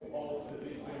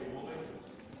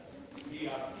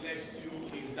has blessed you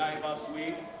in diverse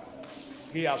ways.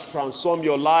 He has transformed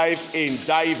your life in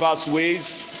diverse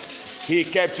ways. He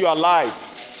kept you alive.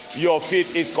 Your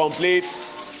faith is complete.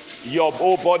 Your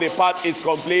whole body part is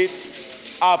complete.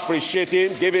 Appreciate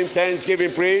Him, give Him thanks, give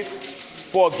Him praise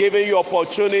for giving you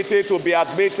opportunity to be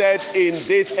admitted in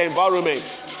this environment,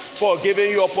 for giving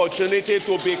you opportunity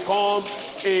to become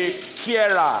a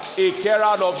carer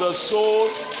of the soul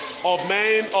of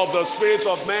man, of the spirit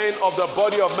of man, of the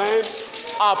body of man.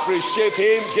 Appreciate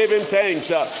Him, give Him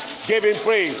thanks, give Him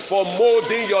praise for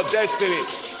molding your destiny,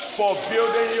 for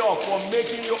building you up, for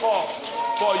making you up,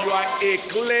 for you are a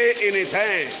clay in His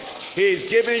hand. He is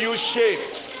giving you shape.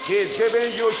 He is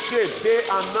giving you shape day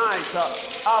and night.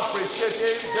 Appreciate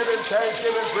Him, give Him thanks,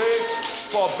 give Him praise,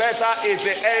 for better is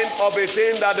the end of a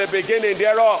thing than the beginning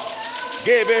thereof.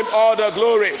 Give Him all the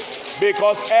glory,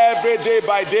 because every day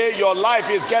by day your life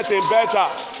is getting better,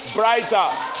 brighter,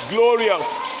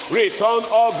 glorious. Return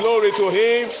all glory to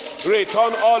Him,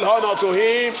 return all honor to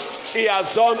Him. He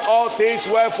has done all things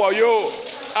well for you.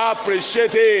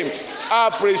 Appreciate Him,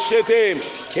 appreciate Him.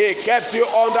 He kept you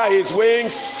under His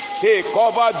wings. He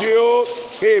covered you,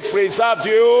 He preserved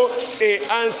you, He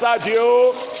answered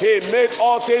you, He made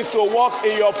all things to work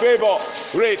in your favor.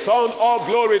 Return all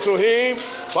glory to Him.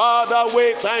 Father,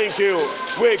 we thank you.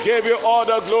 We give you all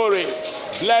the glory.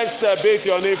 Blessed be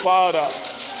your name, Father.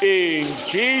 In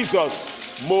Jesus'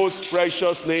 most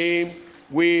precious name,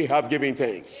 we have given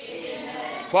thanks.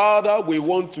 Amen. Father, we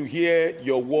want to hear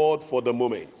your word for the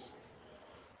moment,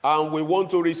 and we want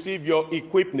to receive your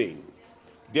equipping.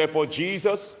 Therefore,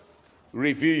 Jesus,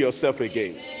 reveal yourself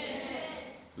again. Amen.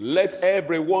 Let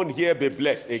everyone here be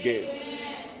blessed again.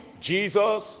 Amen.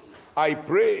 Jesus, I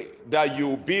pray that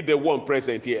you be the one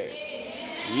present here.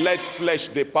 Amen. Let flesh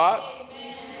depart.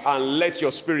 Amen. And let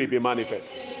your spirit be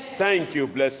manifest. Amen. Thank you,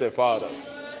 blessed Father.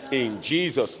 In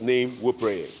Jesus' name we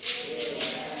pray.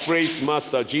 Amen. Praise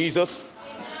Master Jesus.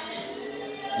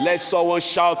 Amen. Let someone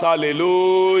shout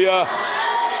hallelujah.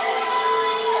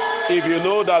 If you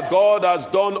know that God has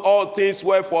done all things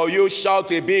well for you, shout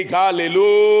a big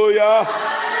hallelujah.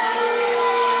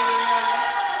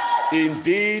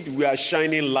 Indeed, we are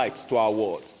shining lights to our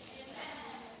world.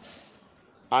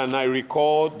 And I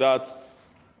recall that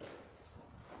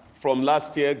from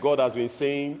last year, God has been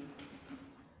saying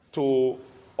to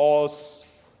us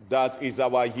that is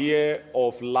our year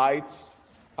of light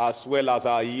as well as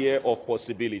our year of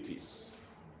possibilities.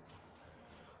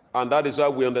 And that is why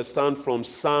we understand from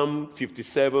Psalm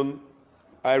 57,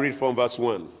 I read from verse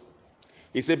 1.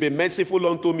 He said, be merciful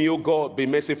unto me, O God, be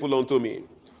merciful unto me.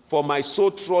 For my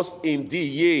soul trusts in thee,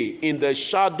 yea, in the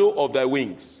shadow of thy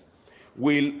wings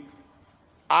will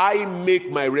I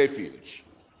make my refuge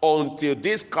until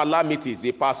these calamities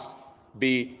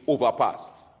be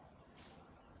overpassed.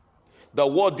 The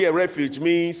word there, refuge,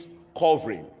 means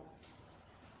covering.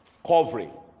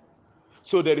 Covering.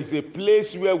 So there is a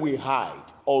place where we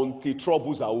hide until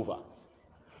troubles are over.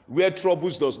 Where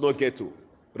troubles does not get to.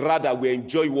 Rather, we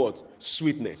enjoy what?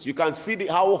 Sweetness. You can see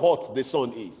how hot the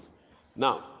sun is.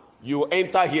 Now, you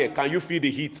enter here. Can you feel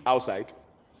the heat outside?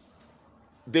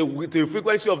 The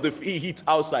frequency of the heat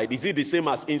outside, is it the same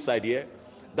as inside here?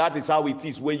 That is how it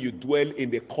is when you dwell in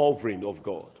the covering of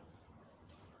God.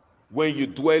 When you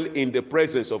dwell in the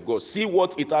presence of God. See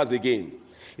what it has again.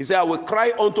 He said, I will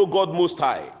cry unto God Most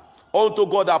High, unto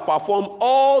God that perform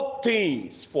all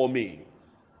things for me.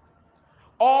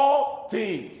 All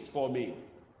things for me.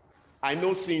 I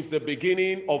know since the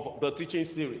beginning of the teaching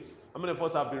series, how many of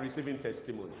us have been receiving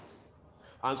testimonies?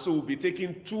 And so we'll be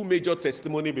taking two major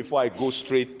testimonies before I go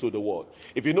straight to the word.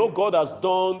 If you know God has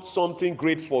done something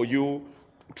great for you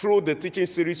through the teaching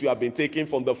series we have been taking,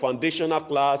 from the foundational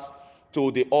class to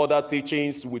the other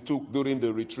teachings we took during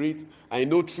the retreat, I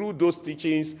know through those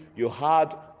teachings you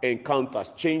had encounters,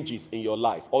 changes in your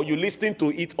life, or you listening to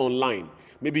it online.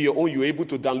 Maybe you're able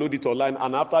to download it online,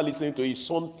 and after listening to it,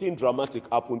 something dramatic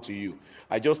happened to you.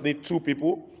 I just need two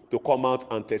people to come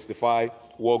out and testify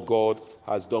what God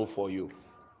has done for you.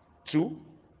 Two.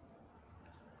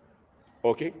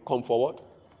 Okay, come forward.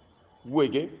 Who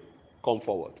again? Come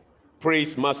forward.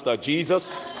 Praise Master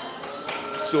Jesus.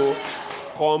 So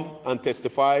come and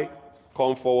testify.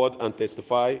 Come forward and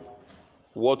testify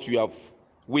what you have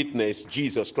witnessed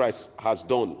Jesus Christ has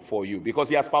done for you, because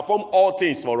he has performed all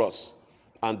things for us,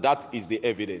 and that is the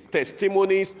evidence.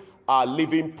 Testimonies are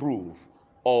living proof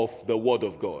of the word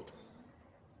of God.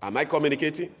 Am I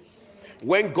communicating?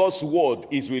 When God's word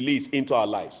is released into our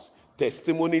lives,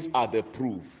 testimonies are the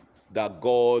proof that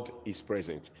God is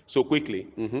present. So quickly.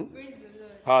 Praise the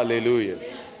Lord. Hallelujah.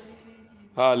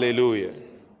 Hallelujah.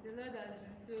 The Lord has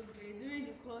been so great. During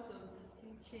the course of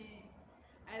the teaching,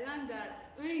 I learned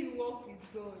that when you walk with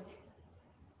God,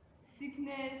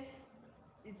 sickness,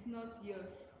 it's not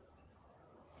yours.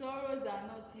 Sorrows are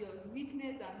not yours.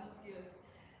 Weakness are not yours.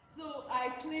 So I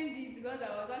claimed it because I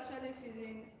was actually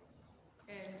feeling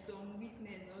some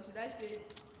weakness, or should I say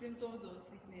symptoms of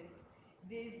sickness,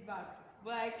 days back.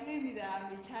 But I claim it that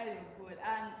I'm a child of God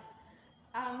and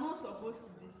I'm not supposed to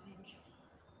be sick.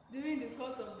 During the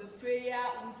course of the prayer,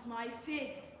 with my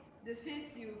faith, the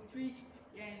faith you preached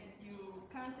and you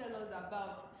counsel us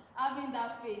about, having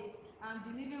that faith and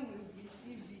believing we've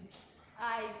received it,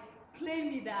 I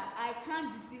claim it that I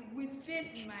can't be sick with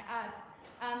faith in my heart.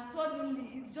 And suddenly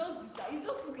it just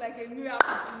looked like a miracle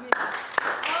to me that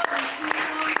all the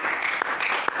symptoms,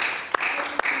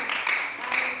 everything.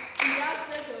 And in the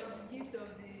aspect of the gift of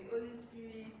the Holy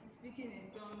Spirit, speaking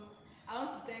in tongues, I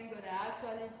want to thank God I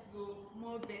actually feel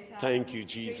more better, Thank you,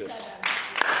 greater Jesus. than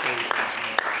before. Thank you,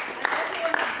 Jesus. And I also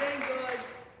want to thank God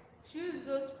through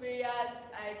those prayers,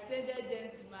 I extended them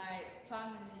to my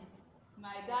families.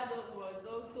 My dad was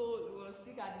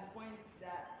sick at the point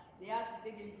that they had to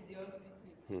take him to the hospital.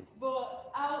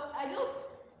 But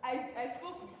I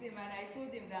spoke with him and I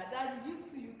told him that Daddy, you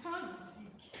too, you can't be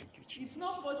sick. Thank you, It's Jesus.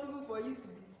 not possible for you to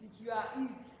be sick. You are ill.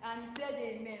 And he said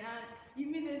amen. And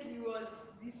immediately he was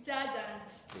discharged and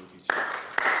Thank you,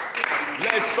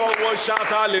 Jesus. Let someone shout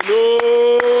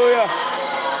hallelujah.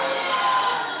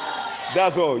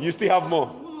 That's all. You still have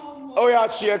more. Oh yeah,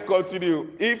 share,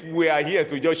 continue. If we are here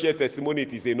to just share testimony,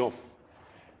 it is enough.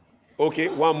 Okay,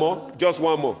 one more. Just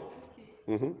one more. Okay.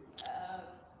 Mm-hmm.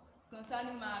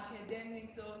 Concerning my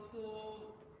academics also,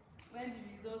 when the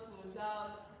result was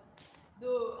out,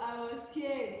 though I was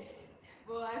scared,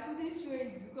 but I couldn't show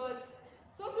it because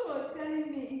something was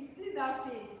telling me it's still that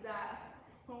faith that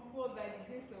comfort by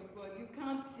the grace of God. You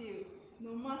can't fail.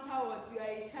 No matter what, you are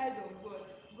a child of God.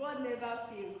 God never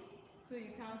fails, so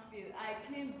you can't fail. I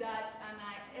claimed that and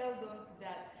I held on to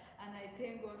that. And I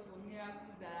thank God for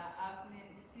miracles that are happening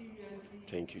seriously.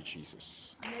 Thank you,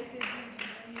 Jesus. Messages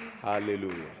received.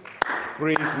 Hallelujah.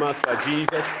 Praise Master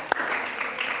Jesus.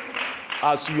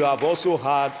 As you have also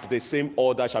heard, the same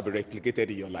order shall be replicated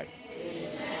in your life.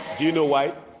 Amen. Do you know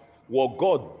why? What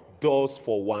God does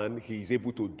for one, he is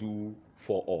able to do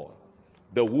for all.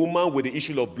 The woman with the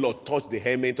issue of blood touched the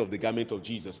hem of the garment of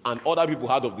Jesus, and other people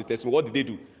heard of the testimony. What did they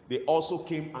do? They also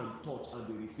came and touched, and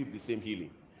they received the same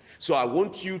healing. So I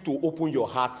want you to open your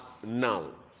heart now,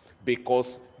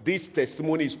 because this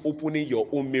testimony is opening your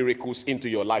own miracles into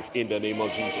your life in the name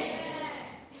of Jesus.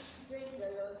 Praise the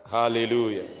Lord.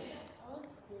 Hallelujah. I want to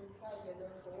glorify the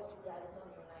Lord for what He has done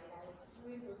in my life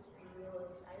during those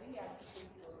periods. I really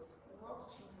appreciate God. He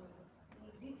worked through me.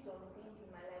 He did some things in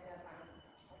my life that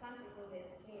I can't even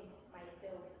explain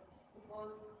myself,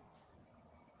 because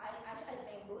I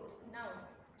thank God. Now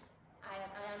I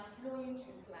am flowing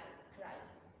through Christ.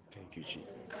 Thank you,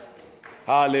 Jesus. Glorify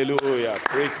God. Hallelujah.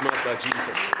 Praise Master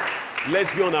Jesus.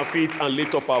 Let's be on our feet and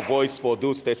lift up our voice for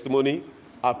those testimony.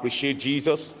 Appreciate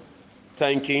Jesus.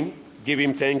 Thank him. Give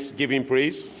him thanks. Give him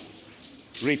praise.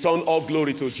 Return all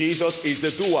glory to Jesus. Is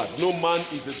the doer. No man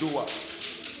is the doer.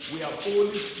 We have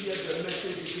only heard the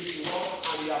message between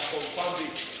us, and he has confirmed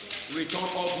it. Return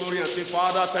all glory and say,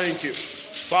 Father, thank you.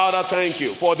 Father, thank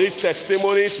you. For these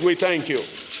testimonies, we thank you.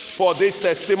 For these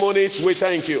testimonies, we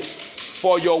thank you.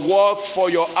 For your works,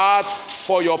 for your art,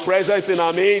 for your presence in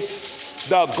our midst.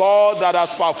 The God that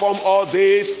has performed all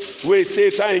this, we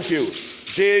say thank you.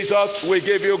 Jesus, we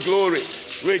give you glory.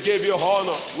 We give you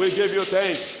honor. We give you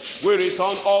thanks. We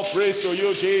return all praise to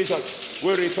you, Jesus.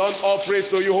 We return all praise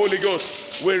to you, Holy Ghost.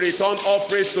 We return all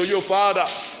praise to you, Father,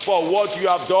 for what you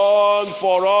have done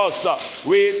for us.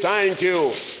 We thank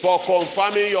you for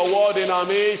confirming your word in our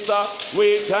midst.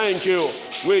 We thank you.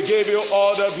 We give you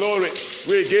all the glory.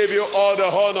 We give you all the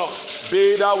honor.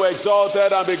 Be thou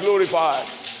exalted and be glorified.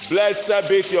 Blessed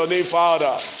be your name,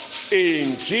 Father.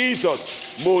 In Jesus'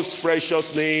 most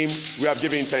precious name, we have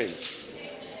given thanks.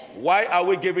 Why are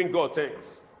we giving God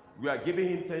thanks? We are giving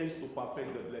him thanks to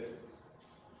perfect the blessings.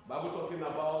 Bible talking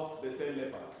about the 10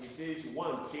 lepers. He says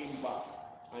one came back,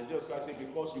 and just Christ said,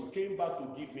 because you came back to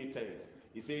give me thanks,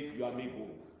 he said, you are made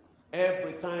whole.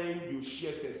 Every time you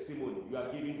share testimony, you are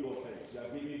giving God thanks. You are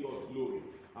giving God glory.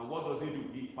 And what does he do?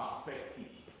 He perfects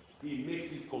it. He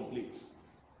makes it complete.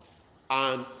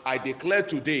 And I declare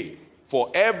today, for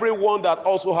everyone that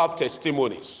also have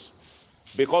testimonies,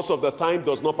 because of the time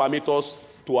does not permit us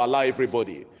to allow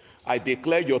everybody, I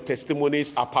declare your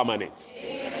testimonies are permanent.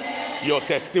 Amen. Your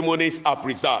testimonies are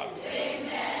preserved.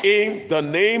 Amen. In the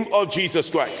name of Jesus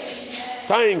Christ. Amen.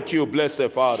 Thank you, blessed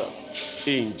Father.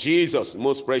 In Jesus'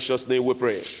 most precious name we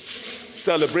pray.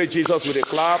 Celebrate Jesus with a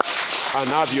clap and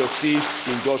have your seat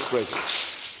in God's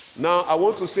presence. Now, I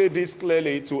want to say this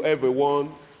clearly to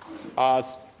everyone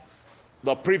as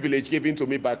the privilege given to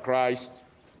me by Christ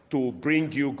to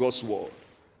bring you God's word.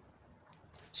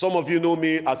 Some of you know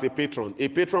me as a patron. A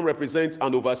patron represents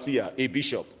an overseer, a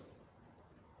bishop.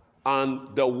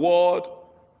 And the word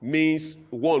means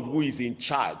one who is in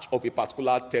charge of a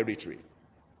particular territory.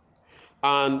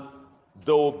 And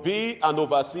to be an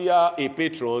overseer, a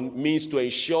patron, means to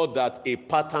ensure that a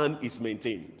pattern is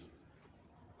maintained.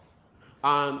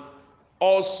 And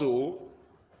also,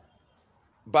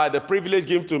 by the privilege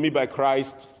given to me by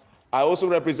Christ, I also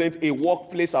represent a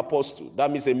workplace apostle.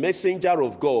 That means a messenger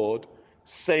of God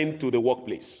sent to the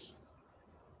workplace.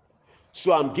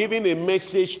 So I'm giving a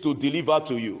message to deliver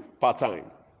to you part-time.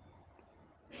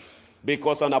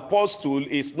 Because an apostle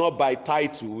is not by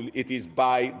title, it is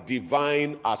by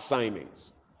divine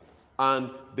assignment. And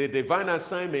the divine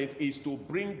assignment is to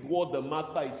bring what the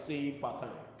master is saying part-time.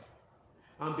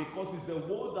 And because it's the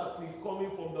word that is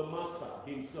coming from the master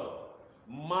himself.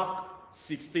 Mark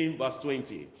 16 verse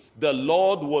 20. The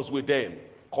Lord was with them,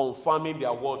 confirming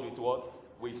their word with what?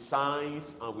 With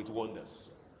signs and with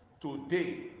wonders.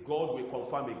 Today, God will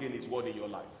confirm again his word in your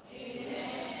life.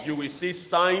 Amen. You will see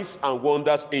signs and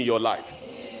wonders in your life.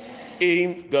 Amen.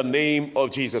 In the name of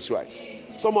Jesus Christ.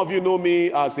 Amen. Some of you know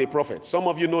me as a prophet. Some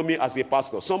of you know me as a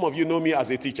pastor. Some of you know me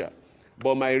as a teacher.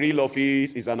 But my real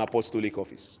office is an apostolic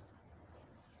office.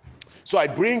 So I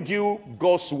bring you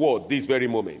God's word this very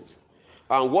moment.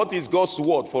 And what is God's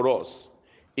word for us?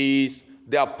 Is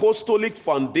the apostolic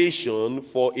foundation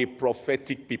for a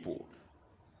prophetic people.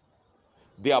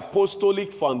 The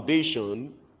apostolic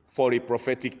foundation for a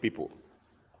prophetic people.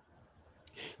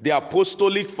 The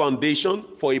apostolic foundation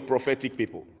for a prophetic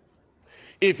people.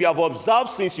 If you have observed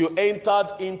since you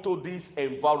entered into this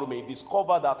environment,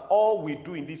 discover that all we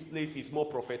do in this place is more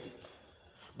prophetic.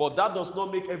 But that does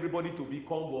not make everybody to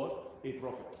become what? A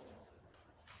prophet.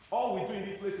 All we do in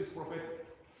this place is prophetic.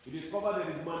 You discover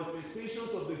there is manifestations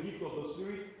of the gift of the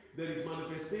Spirit. There is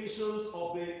manifestations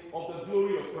of the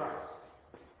glory of Christ.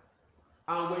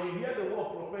 And when you hear the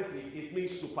word prophetic, it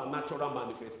means supernatural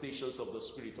manifestations of the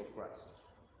Spirit of Christ.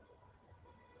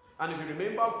 And if you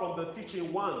remember from the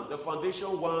teaching one, the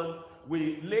foundation one,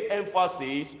 we lay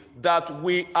emphasis that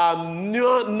we are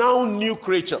now new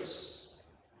creatures.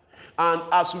 And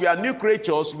as we are new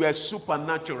creatures, we are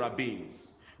supernatural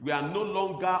beings. We are no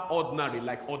longer ordinary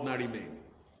like ordinary men.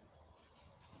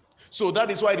 So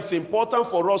that is why it's important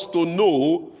for us to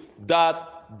know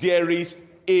that there is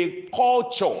a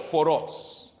culture for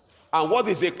us. And what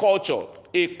is a culture?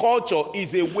 A culture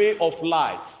is a way of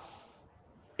life,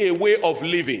 a way of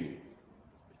living,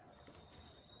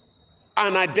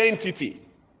 an identity,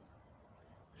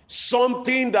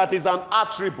 something that is an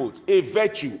attribute, a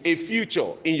virtue, a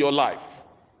future in your life.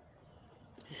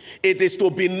 It is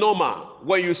to be normal.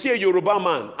 When you see a Yoruba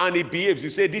man and he behaves, you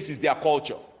say this is their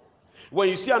culture. When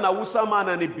you see an Hausa man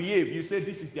and he behaves, you say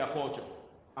this is their culture.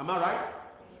 Am I right?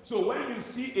 So when you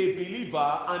see a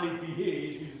believer and he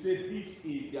behaves, you say this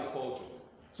is their culture.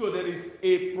 So there is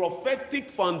a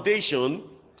prophetic foundation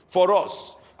for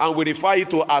us, and we refer it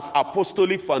to as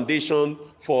apostolic foundation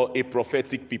for a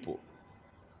prophetic people.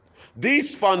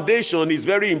 This foundation is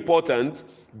very important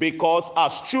because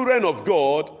as children of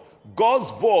God, God's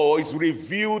voice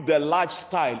reveals the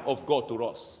lifestyle of God to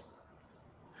us.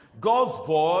 God's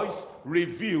voice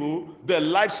reveals the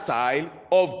lifestyle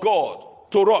of God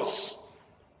to us.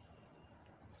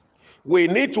 We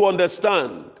need to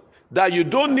understand that you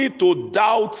don't need to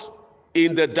doubt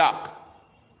in the dark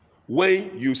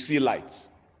when you see light.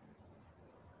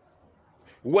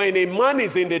 When a man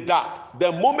is in the dark,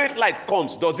 the moment light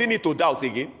comes, does he need to doubt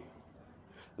again?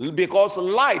 Because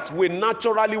light will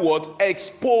naturally what?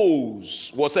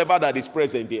 Expose whatever that is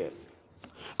present there.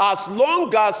 As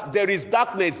long as there is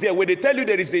darkness there, when they tell you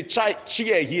there is a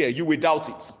chair here, you will doubt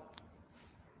it.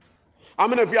 How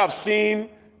many of you have seen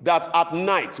that at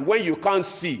night when you can't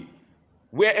see,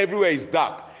 where everywhere is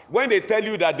dark, when they tell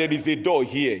you that there is a door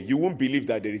here, you won't believe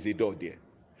that there is a door there.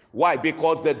 Why?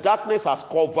 Because the darkness has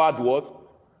covered what?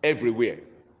 Everywhere.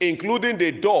 Including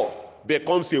the door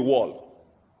becomes a wall.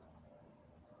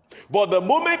 But the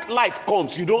moment light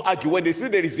comes, you don't argue. When they say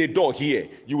there is a door here,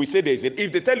 you will say there is a.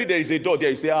 If they tell you there is a door there,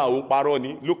 you say,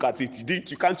 Paroni, look at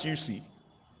it. Can't you see?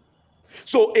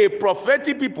 So a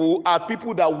prophetic people are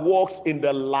people that walks in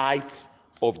the light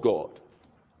of God.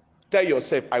 Tell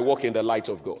yourself, I walk in the light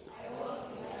of God.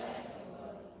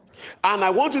 And I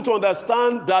want you to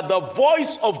understand that the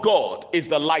voice of God is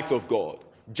the light of God.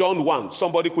 John 1.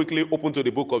 Somebody quickly open to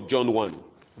the book of John 1,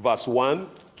 verse 1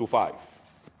 to 5.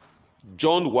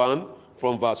 John 1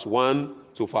 from verse 1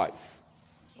 to 5.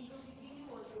 In the beginning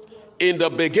was the Word, In the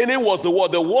beginning was the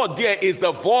word. The word there is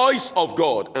the voice of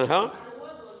God. And the word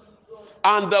was with God.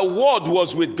 And the word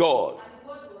was with God. And the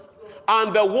word was God.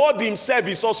 And the word himself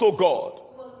is also God.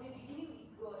 He was in the beginning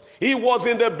with God. He was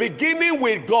in the beginning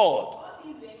with God. All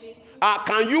things were made through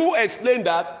Can you explain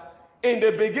that? In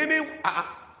the beginning,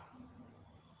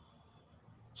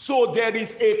 so there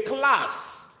is a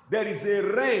class, there is a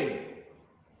realm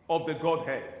of the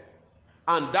Godhead.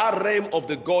 And that realm of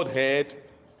the Godhead,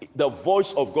 the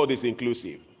voice of God is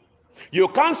inclusive. You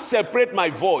can't separate my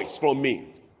voice from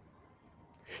me.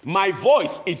 My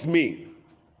voice is me.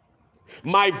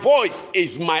 My voice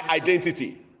is my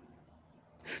identity.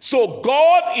 So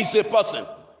God is a person.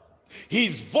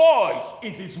 His voice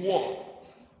is his word.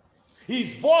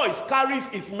 His voice carries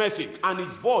his message, and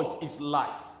his voice is light.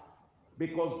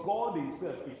 Because God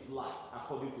himself is light,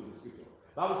 according to the scripture.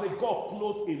 That will say God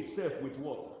clothed himself with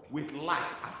what? With light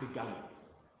as a garment.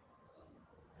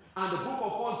 And the book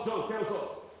of 1 John tells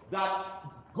us that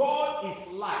God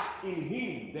is light. In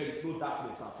him there is no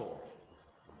darkness at all.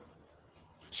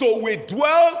 So we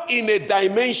dwell in a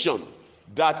dimension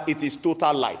that it is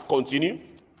total light. Continue.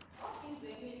 all things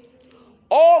were made through him.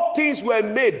 All things were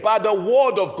made by the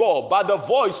word of God, by the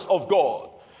voice of God,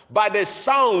 by the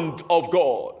sound of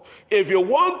God. If you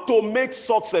want to make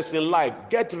success in life,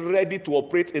 get ready to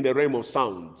operate in the realm of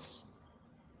sounds.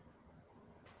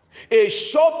 A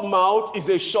short mouth is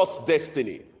a short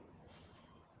destiny.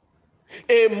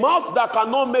 A mouth that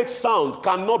cannot make sound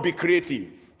cannot be creative.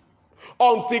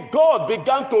 Until God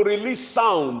began to release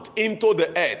sound into the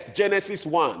earth, Genesis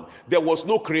 1, there was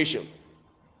no creation.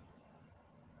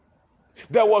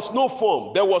 There was no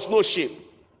form, there was no shape.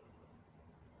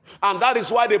 And that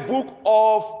is why the book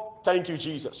of, thank you,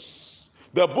 Jesus,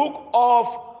 the book of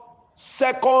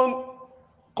 2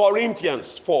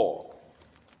 Corinthians 4.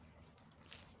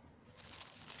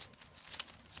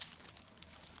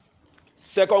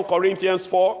 2 Corinthians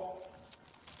 4.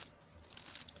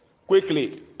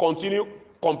 Quickly, continue,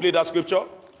 complete that scripture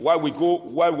while we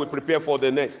prepare for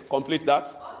the next. Complete that.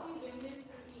 All things were made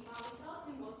through him, and without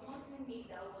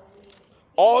him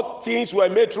All things were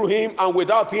made through him, and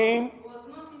without him, was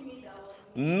nothing made that was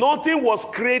made. nothing was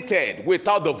created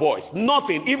without the voice.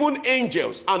 Nothing, even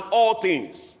angels and all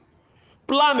things,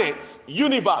 planets,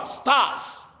 universe,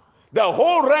 stars, the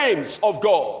whole realms of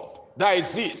God that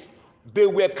exist, they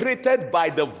were created by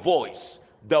the voice,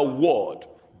 the word,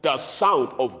 the sound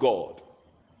of God.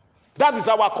 That is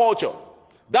our culture.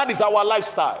 That is our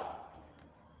lifestyle.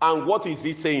 And what is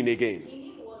he saying again? In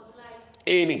him was life.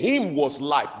 In him was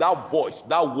life. That voice,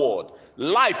 that word.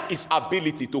 Life is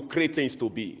ability to create things to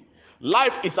be.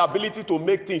 Life is ability to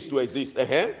make things to exist. And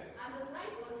the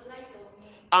light was the light of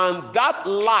men. And that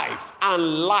life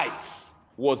and light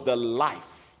was the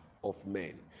life of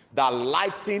men. That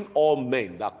lighting all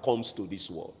men that comes to this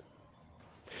world.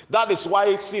 That is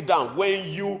why, sit down, when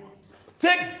you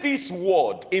take this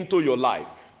word into your life,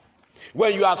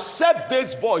 when you accept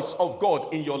this voice of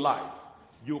God in your life,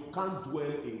 you can't dwell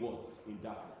in what? In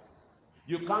darkness.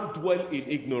 You can't dwell in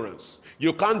ignorance.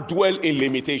 You can't dwell in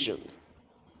limitation.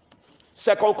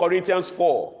 2 Corinthians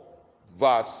 4,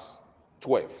 verse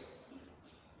 12.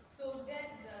 So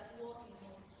death is at work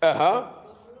in us. Uh-huh.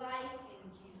 But life in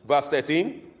Jesus. Verse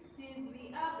 13. Since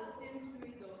we have the same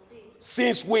spirit of faith.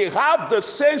 Since we have the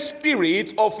same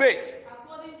spirit of faith,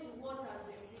 According to what has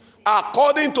been written.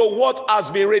 according to what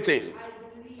has been written, I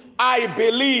I believe.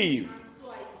 believe,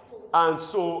 And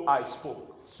so I spoke.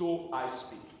 and so I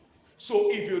speak.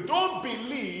 So if you don't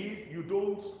believe, you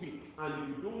don't speak. And if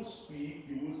you don't speak,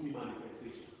 you won't see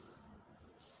manifestations.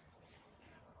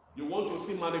 You want to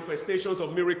see manifestations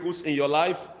of miracles in your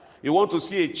life? You want to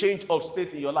see a change of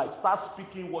state in your life? Start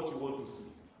speaking what you want to see.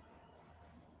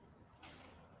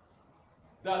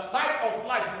 The type of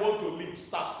life you want to live,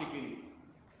 start speaking it.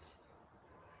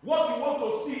 What you want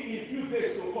to see in few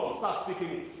days to come, start speaking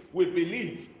it. We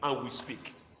believe and we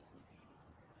speak.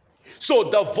 So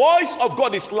the voice of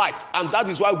God is light, and that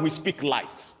is why we speak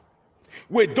light.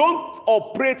 We don't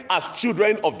operate as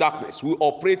children of darkness. We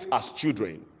operate as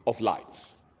children of light.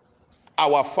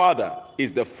 Our Father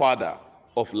is the Father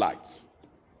of light.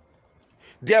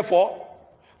 Therefore,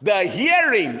 the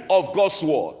hearing of God's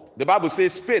word, the Bible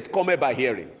says faith cometh by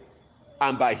hearing,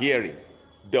 and by hearing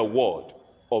the word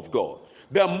of God.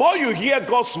 The more you hear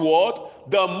God's word,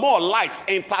 the more light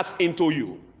enters into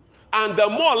you. And the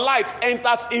more light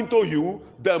enters into you,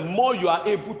 the more you are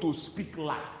able to speak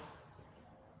light.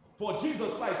 For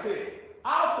Jesus Christ said,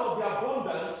 out of the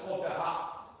abundance of the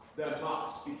heart, the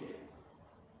mouth speaketh.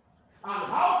 And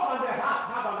how can the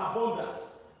heart have an abundance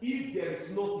if there is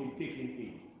nothing taken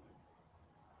in?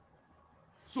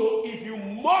 So if you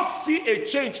must see a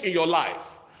change in your life,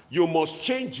 You must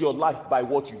change your life by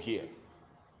what you hear.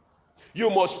 You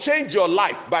must change your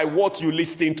life by what you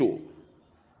listen to.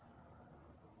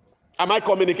 Am I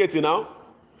communicating now?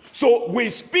 So we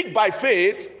speak by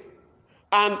faith,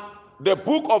 and the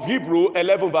book of Hebrew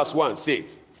 11 verse 1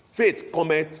 says, faith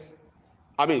cometh,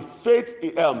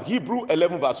 Hebrew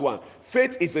 11 verse 1,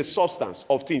 faith is a substance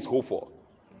of things hoped for,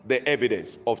 the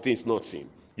evidence of things not seen.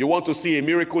 You want to see a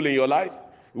miracle in your life?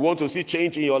 You want to see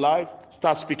change in your life?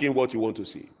 Start speaking what you want to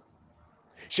see.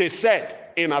 She said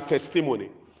in her testimony,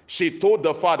 she told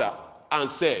the father and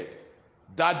said,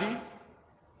 Daddy,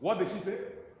 what did she say?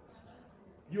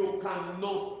 You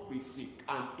cannot be sick.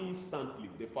 And instantly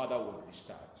the father was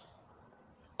discharged.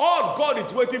 All God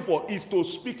is waiting for is to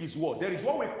speak his word. There is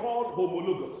what we call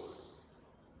homologous.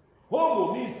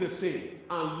 Homo means the same,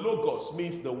 and logos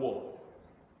means the word.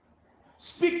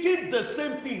 Speaking the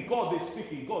same thing God is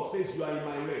speaking. God says, you are in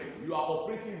my realm. You are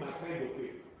operating my kind of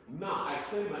faith. Now I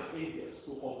send my angels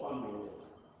to confirm your word.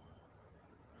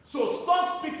 So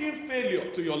stop speaking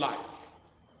failure to your life.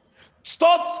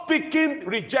 Stop speaking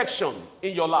rejection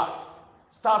in your life.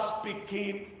 Start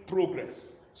speaking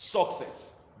progress,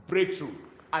 success, breakthrough.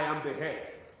 I am the head,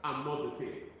 I'm not the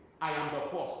tail. I am the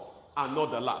first, I'm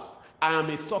not the last. I am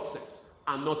a success,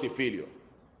 I'm not a failure.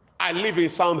 I live in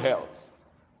sound health.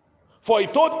 For he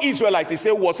told Israelites, he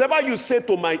said, whatever you say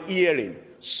to my hearing,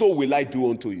 so will I do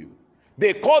unto you.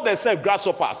 They called themselves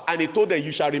grasshoppers, and he told them,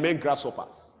 you shall remain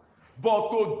grasshoppers. But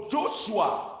to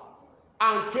Joshua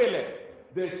and Caleb,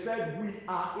 they said, we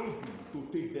are able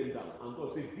to take them down. And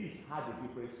God said, this had a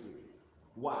different spirit.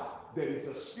 Why? There is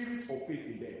a spirit of faith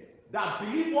in them that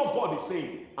believe what God is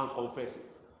saying and confess it.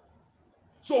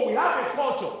 So we have a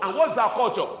culture. And what's our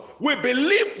culture? We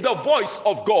believe the voice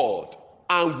of God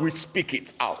and we speak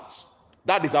it out.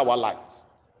 That is our light.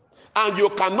 And you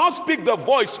cannot speak the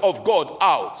voice of God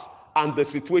out and the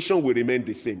situation will remain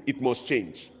the same. It must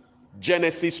change.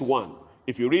 Genesis 1,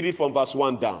 if you read it from verse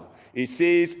 1 down, it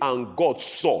says, and God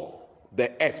saw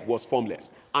the earth was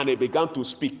formless, and he began to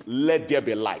speak, let there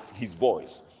be light, his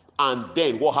voice. And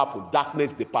then what happened?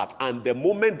 Darkness depart. And the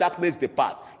moment darkness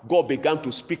depart, God began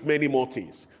to speak many more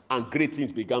things, and great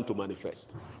things began to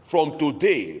manifest. From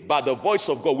today, by the voice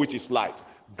of God, which is light,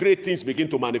 great things begin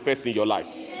to manifest in your life.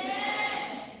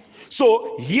 Amen.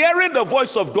 So hearing the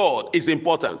voice of God is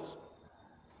important.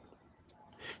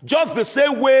 Just the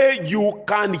same way you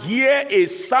can hear a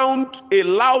sound, a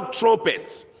loud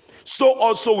trumpet, so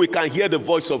also we can hear the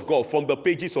voice of God from the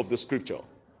pages of the scripture.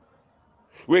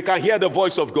 We can hear the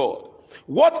voice of God.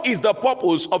 What is the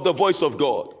purpose of the voice of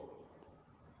God?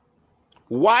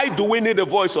 Why do we need the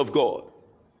voice of God?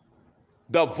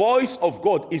 The voice of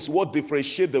God is what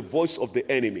differentiates the voice of the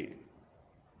enemy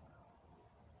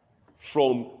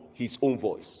from his own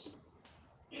voice.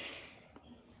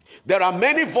 There are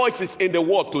many voices in the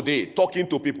world today talking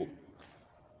to people.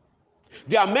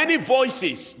 There are many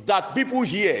voices that people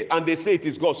hear and they say it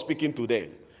is God speaking to them,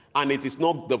 and it is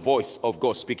not the voice of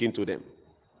God speaking to them.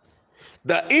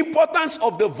 The importance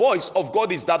of the voice of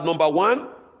God is that, number one,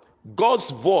 God's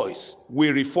voice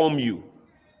will reform you.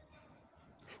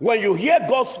 When you hear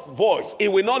God's voice,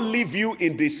 it will not leave you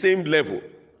in the same level.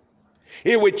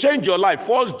 It will change your life.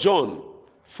 1 John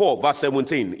 4 verse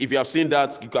 17. If you have seen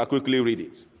that, you can quickly read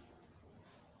it.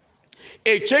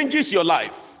 It changes your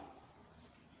life.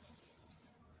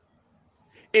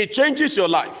 It changes your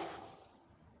life.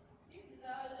 This is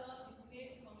how love is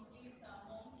made complete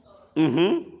amongst us, so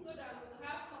that we will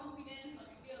have confidence on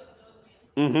the day of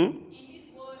judgment.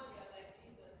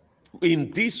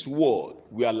 In this world,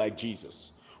 we are like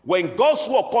Jesus. When God's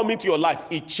word comes into your life,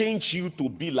 it changes you to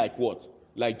be like what?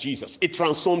 Like Jesus. It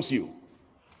transforms you.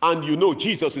 And you know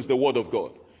Jesus is the word of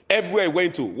God. Everywhere he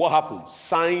went to, what happened?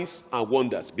 Signs and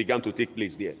wonders began to take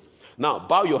place there. Now,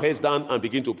 bow your heads down and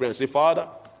begin to pray and say, Father,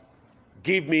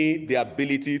 give me the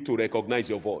ability to recognize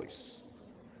your voice.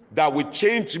 That will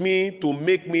change me to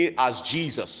make me as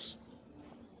Jesus.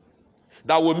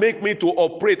 That will make me to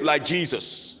operate like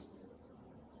Jesus.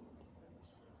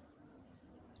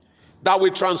 That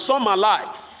will transform my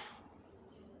life.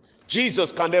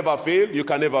 Jesus can never fail. You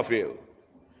can never fail.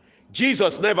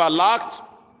 Jesus never lacked.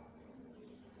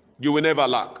 You will never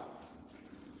lack.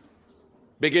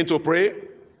 Begin to pray.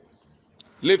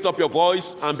 Lift up your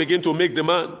voice and begin to make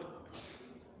demand.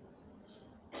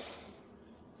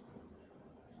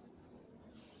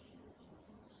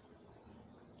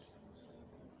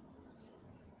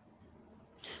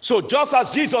 So just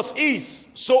as Jesus is,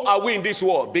 so are we in this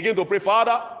world. Begin to pray,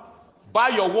 Father, by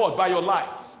your word, by your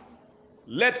light,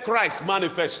 let Christ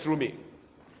manifest through me.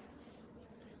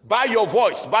 By your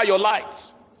voice, by your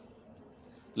light,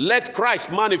 let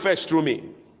Christ manifest through me.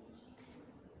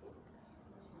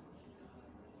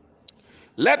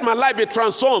 Let my life be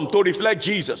transformed to reflect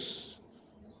Jesus.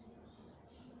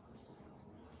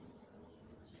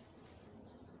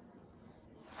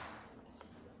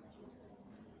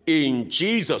 In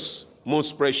Jesus'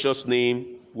 most precious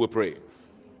name, we pray.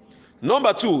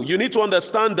 Number two, you need to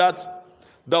understand that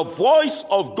the voice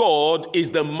of God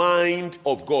is the mind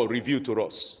of God revealed to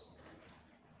us.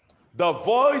 The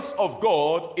voice of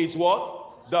God is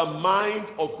what? The mind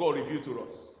of God revealed to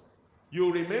us.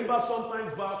 You remember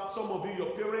sometimes back, some of you,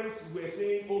 your parents were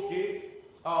saying, okay,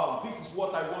 this is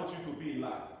what I want you to be in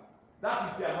life.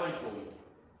 That is their mind for you.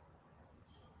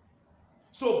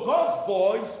 So God's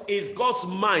voice is God's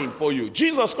mind for you.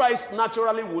 Jesus Christ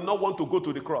naturally would not want to go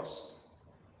to the cross.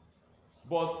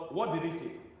 But what did he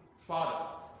say? Father,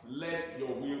 let your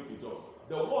will be done.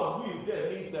 The word will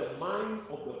there means the mind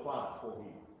of the Father for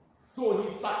him. So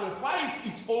he sacrificed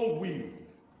his own will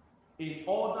in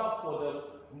order for the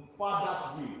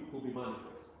Father's will to be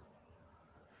manifest.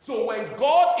 So when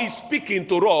God is speaking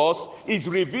to us, he's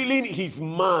revealing his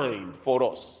mind for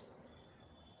us.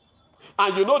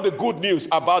 And you know the good news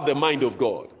about the mind of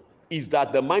God is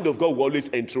that the mind of God will always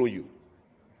enthrone you.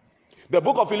 The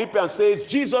book of Philippians says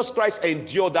Jesus Christ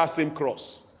endured that same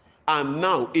cross, and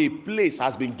now a place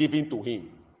has been given to him,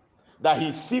 that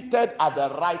he's seated at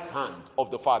the right hand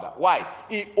of the Father. Why?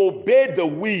 He obeyed the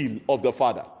will of the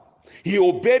Father. He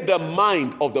obeyed the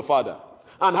mind of the Father.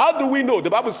 And how do we know? The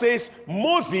Bible says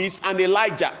Moses and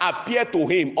Elijah appeared to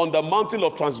him on the mountain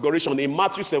of transfiguration in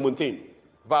Matthew 17,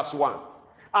 verse 1.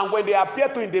 And when they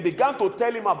appeared to him, they began to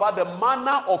tell him about the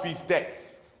manner of his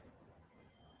death.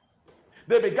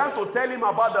 They began to tell him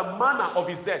about the manner of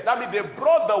his death. That means they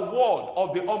brought the word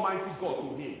of the Almighty God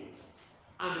to him.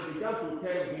 And they began to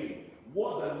tell him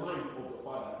what the mind of the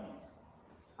Father is.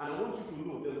 And I want you to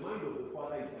know the mind of the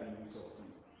Father is that you will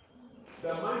succeed.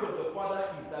 The mind of the Father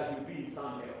is that you be in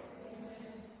sound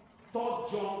health.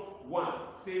 3 John 1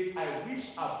 says, I wish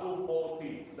above all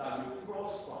things that you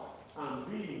prosper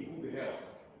and be in good health,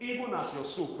 even as your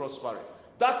soul prospereth.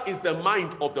 That is the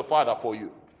mind of the Father for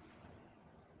you.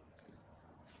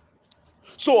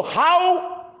 So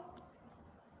how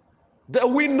do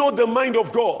we know the mind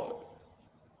of God?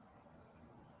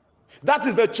 That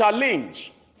is the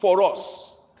challenge for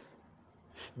us.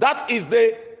 That is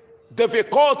the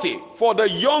difficulty for the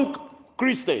young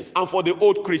Christians and for the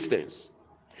old Christians.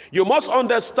 You must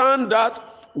understand that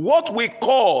what we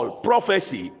call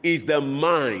prophecy is the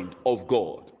mind of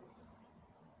God.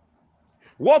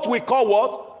 What we call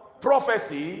what?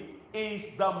 Prophecy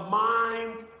is the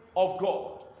mind of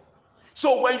God.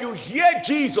 So when you hear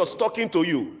Jesus talking to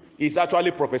you, he's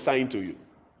actually prophesying to you.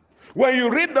 When you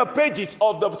read the pages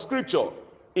of the scripture,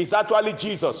 it's actually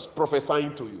Jesus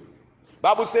prophesying to you.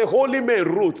 Bible says holy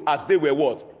men wrote as they were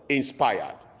what?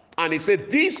 Inspired. And he said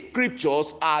these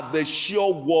scriptures are the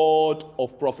sure word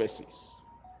of prophecies.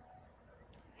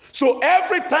 So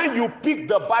every time you pick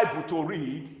the Bible to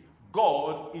read,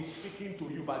 God is speaking to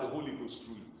you by the Holy Ghost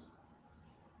through it.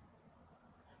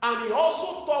 And he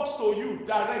also talks to you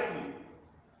directly.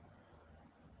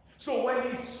 So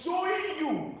when he's showing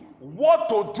you what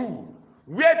to do,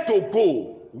 where to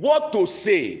go, what to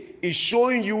say, he's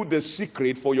showing you the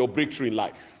secret for your breakthrough in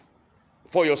life,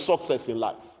 for your success in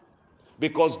life.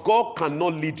 Because God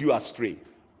cannot lead you astray.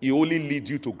 He only leads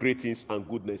you to great things and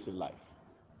goodness in life.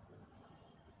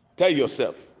 Tell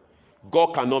yourself,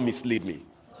 God cannot mislead me.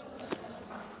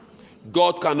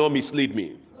 God cannot mislead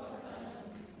me.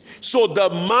 So the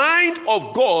mind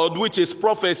of God, which is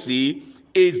prophecy,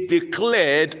 is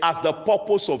declared as the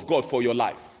purpose of God for your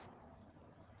life.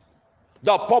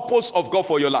 The purpose of God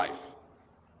for your life.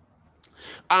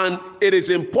 And it is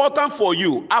important for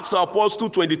you, Acts of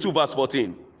Apostles 2:22 verse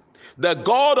 14. The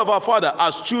God of our Father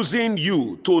has chosen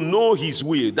you to know his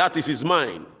will, that is his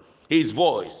mind, his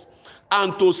voice,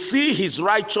 and to see his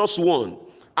righteous one,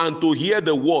 and to hear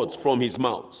the words from his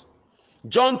mouth.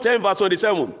 John 10 verse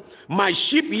 27. My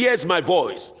sheep hears my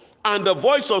voice, and the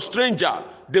voice of stranger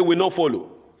they will not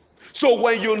follow. So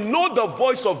when you know the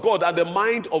voice of God and the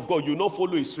mind of God, you will not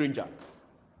follow a stranger.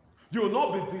 You will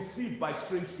not be deceived by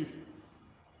strange people.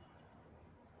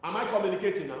 Am I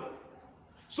communicating now?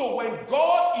 So when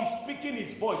God is speaking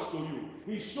his voice to you,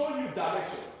 he's showing you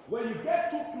direction. When you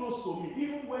get too close to me,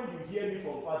 even when you hear me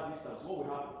from far distance, what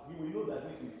will happen? You will know that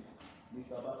this is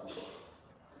Mr. Basil.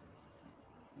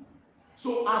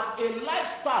 So as a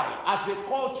lifestyle, as a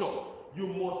culture, you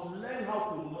must learn how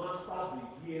to master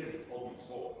the hearing of his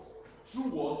voice through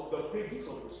what? The pages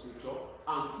of the scripture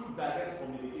and through direct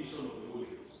communication of the Holy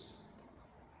Ghost.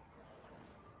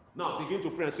 Now begin to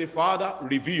pray and say, Father,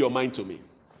 reveal your mind to me.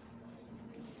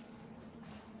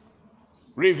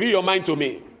 Reveal your mind to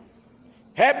me.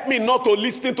 Help me not to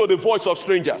listen to the voice of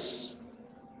strangers.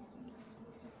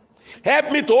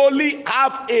 Help me to only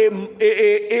have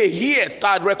a ear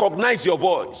that recognize your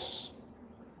voice.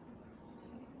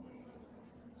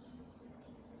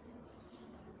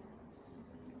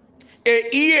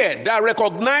 A ear that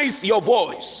recognize your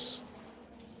voice.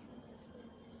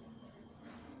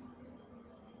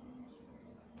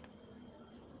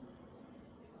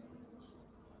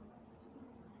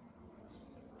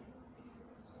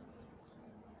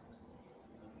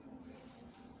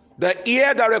 The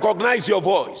ear that recognize your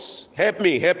voice. Help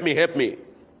me, help me, help me.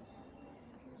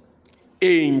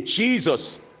 In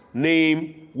Jesus'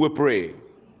 name we pray.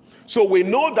 So we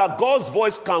know that God's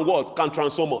voice can what? Can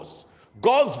transform us.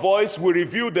 God's voice will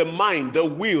reveal the mind, the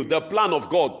will, the plan of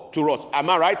God to us. Am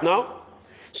I right now?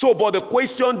 So, but the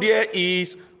question there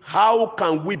is, how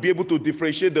can we be able to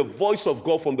differentiate the voice of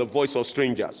God from the voice of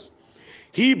strangers?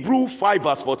 Hebrew 5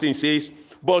 verse 14 says,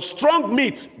 but strong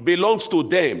meat belongs to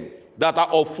them that are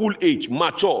of full age,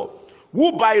 mature,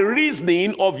 who by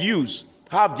reasoning of use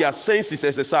have their senses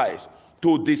exercised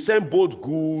to discern both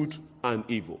good and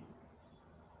evil.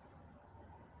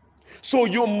 So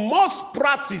you must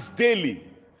practice daily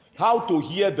how to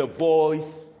hear the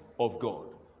voice of God.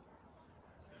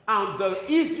 And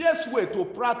the easiest way to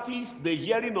practice the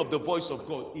hearing of the voice of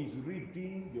God is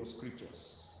reading your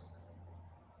scriptures.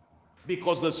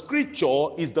 Because the scripture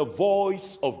is the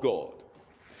voice of God.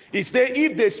 It says,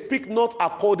 if they speak not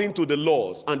according to the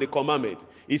laws and the commandment,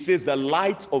 it says the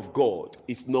light of God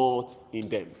is not in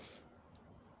them.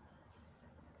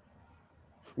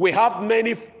 We have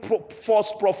many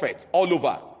false prophets all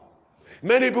over.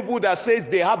 Many people that says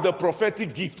they have the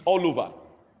prophetic gift all over.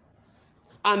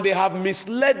 And they have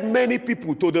misled many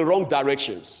people to the wrong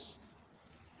directions.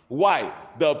 Why?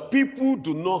 The people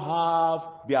do not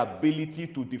have the ability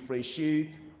to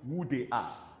differentiate who they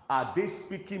are. Are they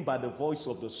speaking by the voice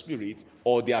of the Spirit,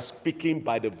 or they are speaking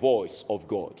by the voice of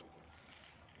God?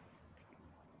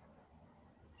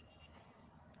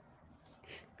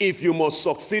 If you must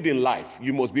succeed in life,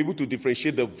 you must be able to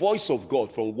differentiate the voice of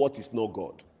God from what is not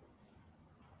God.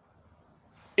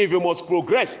 If you must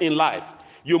progress in life,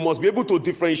 you must be able to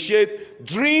differentiate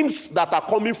dreams that are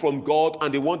coming from God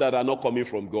and the ones that are not coming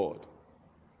from God.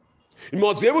 You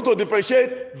must be able to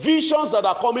differentiate visions that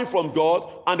are coming from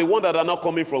God and the ones that are not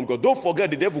coming from God. Don't forget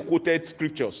the devil quoted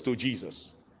scriptures to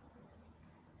Jesus.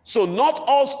 So not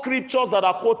all scriptures that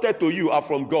are quoted to you are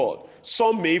from God.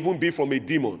 Some may even be from a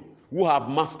demon who have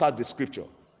mastered the scripture.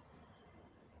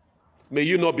 May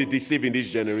you not be deceived in this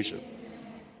generation.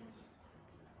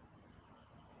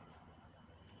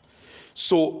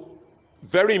 So,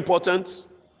 very important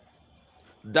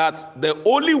that the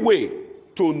only way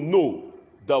to know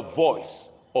the voice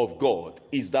of God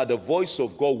is that the voice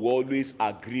of God will always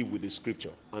agree with the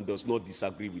scripture and does not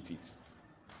disagree with it.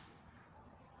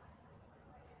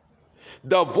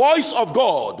 The voice of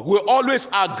God will always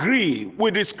agree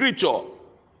with the scripture,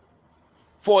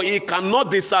 for it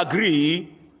cannot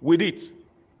disagree with it.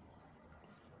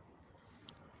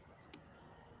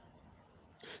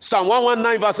 Psalm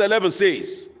 119 verse 11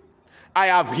 says, I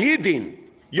have hidden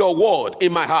your word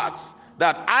in my heart,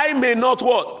 that I may not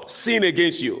what? Sin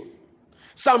against you.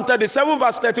 Psalm 37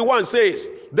 verse 31 says,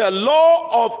 the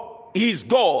law of his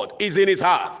God is in his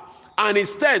heart, and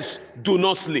his steps do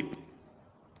not sleep.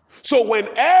 So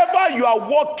whenever you are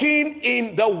walking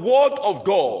in the word of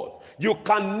God, you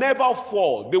can never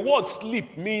fall. The word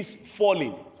sleep means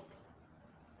falling.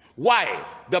 Why?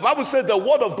 The Bible says the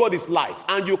word of God is light,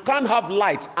 and you can't have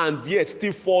light and yet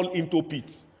still fall into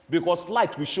pits, because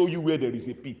light will show you where there is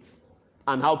a pit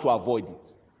and how to avoid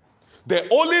it. The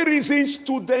only reason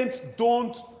students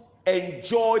don't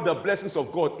enjoy the blessings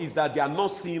of God is that they are not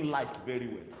seeing light very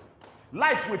well.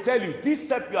 Light will tell you, this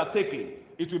step you are taking,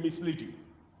 it will mislead you.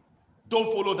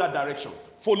 Don't follow that direction.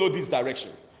 Follow this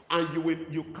direction. And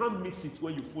you can't miss it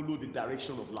when you follow the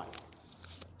direction of light.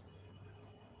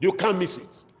 You can't miss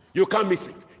it. You can't miss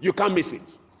it. You can't miss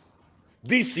it.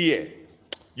 This year,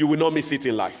 you will not miss it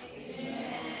in life.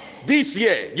 Amen. This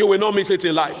year, you will not miss it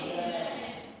in life.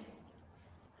 Amen.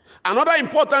 Another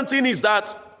important thing is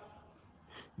that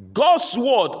God's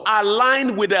word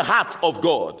aligned with the heart of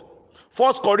God.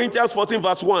 1 Corinthians 14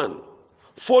 verse 1.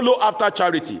 Follow after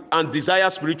charity and desire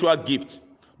spiritual gifts,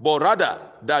 but rather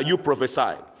that you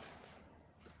prophesy.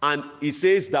 And he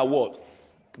says that what?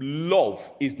 Love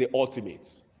is the ultimate.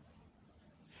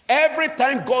 Every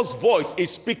time God's voice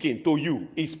is speaking to you,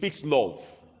 he speaks love.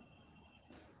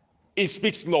 He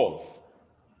speaks love.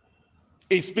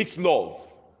 He speaks love.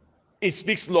 He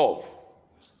speaks love.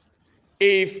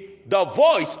 If the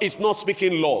voice is not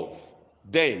speaking love,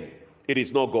 then it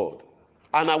is not God.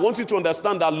 And I want you to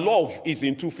understand that love is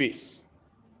in two phases.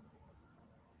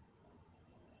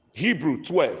 Hebrew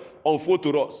 12 unfold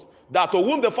to us that to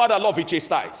whom the Father love, he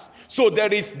chastise. So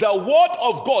there is the word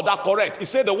of God that corrects. He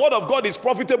said the word of God is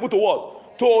profitable to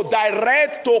what? To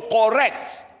direct, to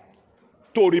correct,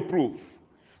 to reprove.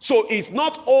 So it's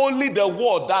not only the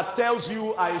word that tells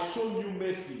you, I show you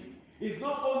mercy. It's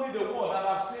not only the word that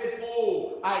I've said,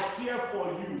 oh, I care for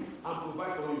you and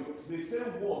provide for you. The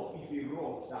same word is a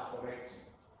rod that corrects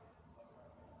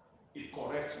you. It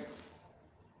corrects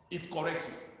you. It corrects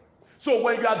you. So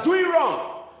when you are doing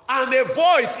wrong and a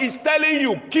voice is telling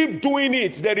you, keep doing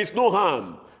it, there is no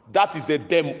harm, that is a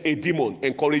demon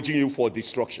encouraging you for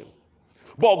destruction.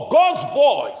 But God's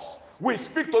voice will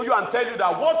speak to you and tell you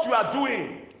that what you are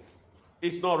doing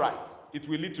is not right. It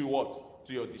will lead to what?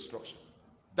 To your destruction.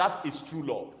 That is true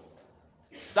love.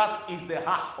 That is the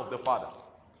heart of the Father.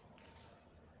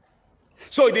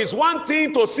 So it is one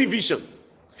thing to see vision.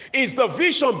 Is the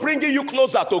vision bringing you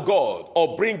closer to God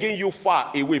or bringing you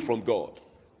far away from God?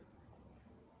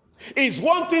 Is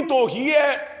one thing to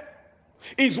hear,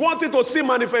 is one thing to see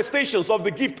manifestations of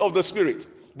the gift of the Spirit.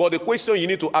 But the question you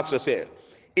need to ask yourself,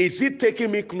 is it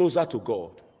taking me closer to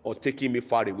God or taking me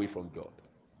far away from God?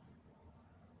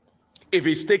 If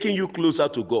it's taking you closer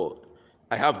to God,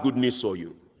 I have good news for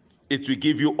you. It will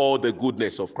give you all the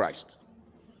goodness of Christ.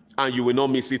 And you will not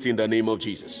miss it in the name of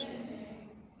Jesus.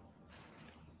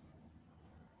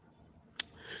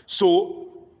 So,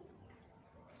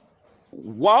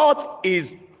 what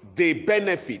is the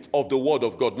benefit of the word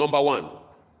of God? Number one,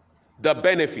 the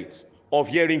benefit of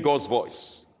hearing God's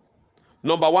voice.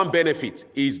 Number one benefit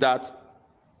is that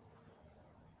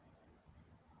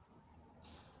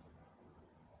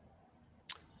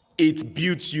it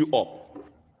builds you up.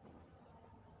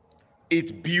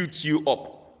 It builds you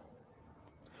up.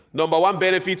 Number one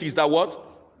benefit is that what?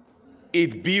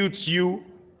 It builds you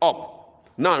up.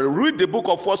 Now, read the book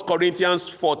of 1 Corinthians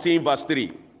 14 verse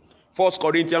 3. 1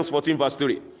 Corinthians 14 verse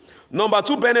 3. Number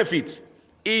two benefit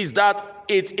is that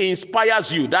it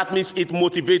inspires you. That means it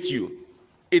motivates you.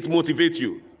 It motivates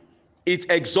you. It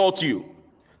exalts you.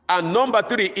 And number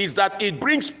three is that it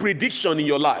brings prediction in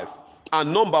your life.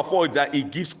 And number four is that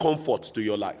it gives comfort to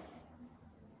your life.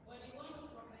 When you want to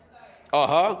prophesy,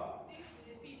 Uh-huh. speak to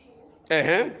the people,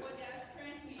 Uh-huh. but they are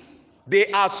strengthening,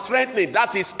 They are strengthening.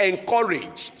 That is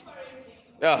encouraged.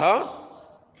 encouraging, Uh-huh.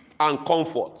 comfort. And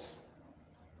comfort.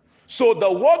 So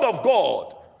the word of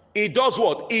God, it does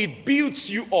what? It builds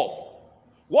you up.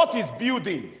 What is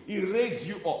building? It raises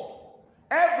you up.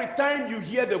 Every time you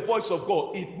hear the voice of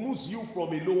God, it moves you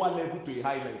from a lower level to a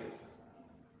high level.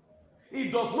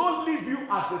 It does not leave you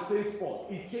at the same spot.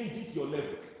 It changes your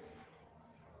level.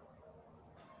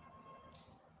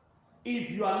 If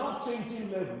you are not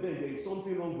changing level, then there is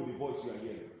something wrong with the voice you are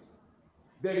hearing.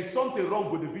 There is something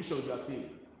wrong with the vision you are seeing.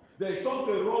 There is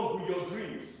something wrong with your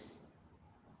dreams.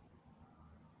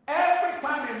 Every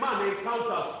time a man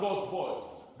encounters God's voice,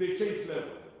 they change level.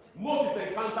 Moses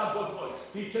encountered God's voice,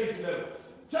 he changed level.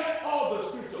 Check all the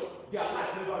scripture, their life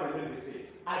never remained the same.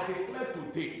 I declare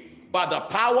today, by the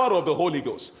power of the Holy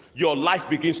Ghost, your life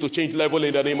begins to change level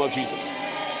in the name of Jesus.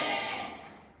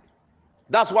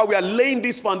 That's why we are laying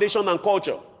this foundation and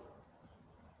culture.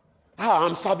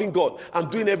 I'm serving God, I'm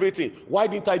doing everything. Why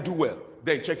didn't I do well?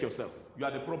 Then check yourself. You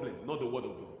are the problem, not the word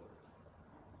of God.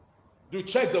 You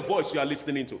check the voice you are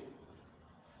listening to.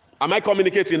 Am I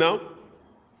communicating now?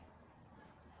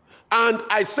 And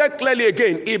I said clearly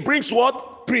again, it brings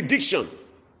what? Prediction.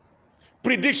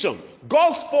 Prediction.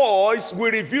 God's voice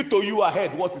will reveal to you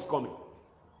ahead what is coming.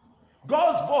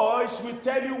 God's voice will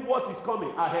tell you what is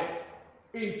coming ahead.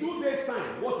 In 2 days'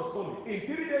 time, what is coming?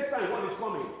 In 3 days' time, what is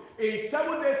coming? In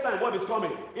 7 days' time, what is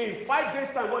coming? In 5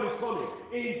 days' time, what is coming?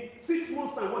 In 6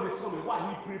 months' time, what is coming? Why?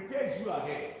 He prepares you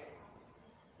ahead.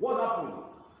 What happened?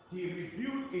 He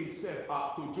revealed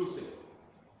himself to Joseph.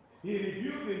 He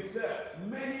revealed himself,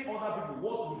 many other people,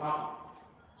 what will happen,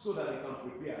 so that they can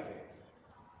prepare ahead.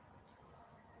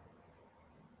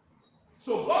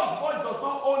 So God's voice does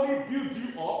not only build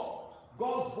you up,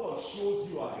 God's voice shows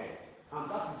you ahead. And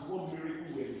that is one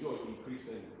miracle we enjoy in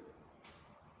Christendom.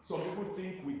 Some people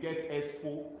think we get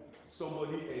expo,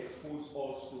 somebody exposes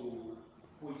us to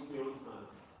questions and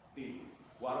things.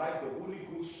 Whereas the Holy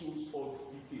Ghost shows us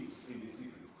details in the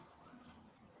secret.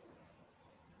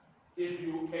 If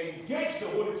you engage the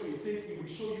Holy Spirit, it says He will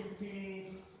show you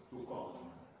things to come.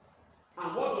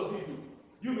 And what does He do?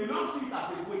 You may not see it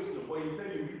as a question, but He will tell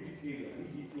you, read this area,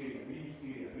 read this area, read this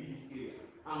area, read this area.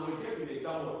 And we get an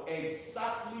example,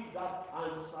 exactly that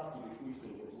answer to the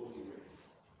question was what you read.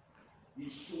 He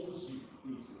shows you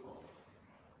things to come.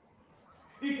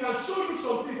 He can show you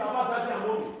some things about daddy and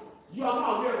mommy. You are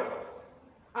not aware of.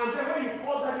 And then when you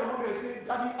call that your mom and say,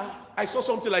 Daddy, I saw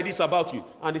something like this about you.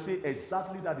 And they say,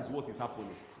 exactly that is what is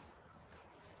happening.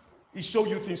 He shows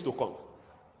you things to come.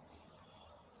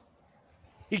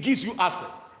 He gives you access.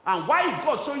 And why is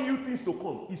God showing you things to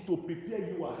come? Is to prepare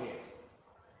you ahead.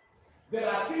 There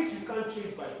are things you can't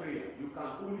change by prayer. You can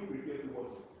only prepare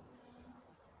towards it.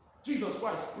 Jesus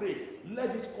Christ prayed,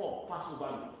 let this cup pass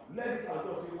over me. Let this and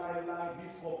just say, lie,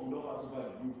 this cup will not pass over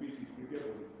you. You face it, prepare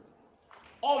for it.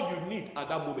 All you need at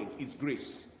that moment is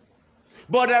grace.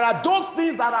 But there are those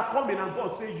things that are coming and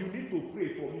God says you need to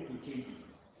pray for me to change it.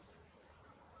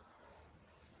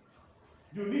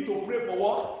 You need to pray for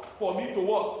what? For me to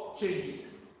what? Change it.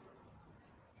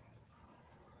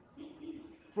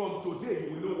 From today,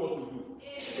 you will know what to do.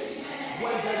 Amen.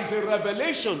 When there is a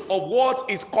revelation of what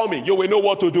is coming, you will know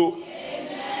what to do.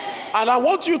 Amen. And I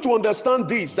want you to understand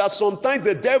this, that sometimes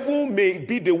the devil may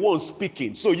be the one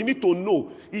speaking. So you need to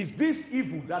know, is this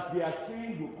evil that they are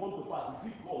saying will come to pass?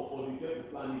 Is it God or the devil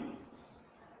planning it?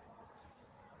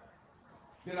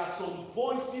 There are some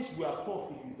voices we are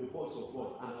taught it is the voice of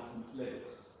God and has misled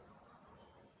us.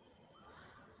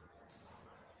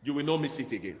 You will not miss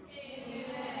it again. Amen.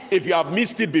 If you have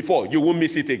missed it before, you won't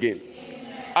miss it again.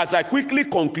 Amen. As I quickly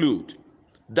conclude,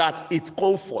 that it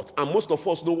comforts, and most of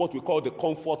us know what we call the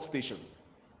comfort station.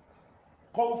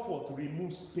 Comfort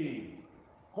removes pain.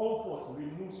 Comfort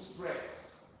removes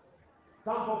stress.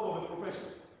 Thank God for the profession.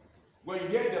 When you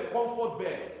hear the comfort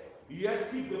bed, you hear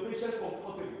keep the patient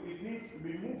comfortable. It means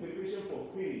remove the patient from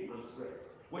pain and stress.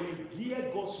 When you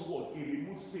hear God's word, it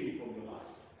removes pain from your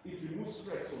life. It removes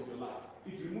stress from your life.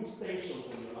 It removes tension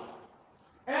from your life.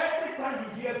 Every time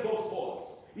you hear God's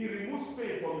voice, it removes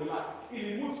pain from your life.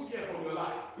 It removes fear from your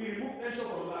life. It removes tension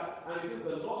from your life. And it says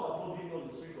the Lord has not given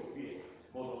us the spirit of fear,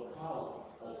 but the power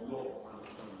of love and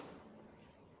of sound.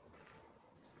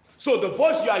 So the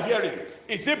voice you are hearing,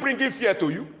 is it bringing fear to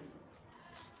you?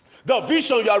 The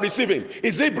vision you are receiving,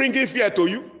 is it bringing fear to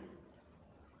you?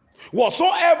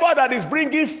 Whatsoever that is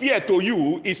bringing fear to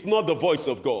you is not the voice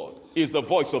of God, it's the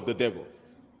voice of the devil.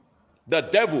 The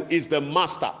devil is the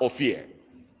master of fear,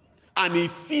 and he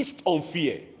feasts on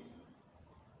fear.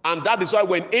 And that is why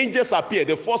when angels appear,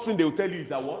 the first thing they will tell you is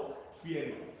that what? Fear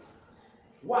is.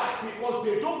 Why? Because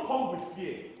they don't come with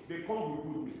fear, they come with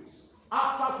good news.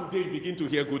 After today, you begin to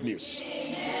hear good news.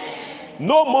 Amen.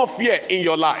 No more fear in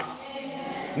your life.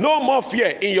 Amen. No more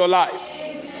fear in your life.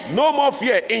 Amen. No more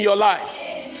fear in your life.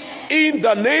 Amen. In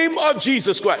the name of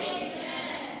Jesus Christ. Amen.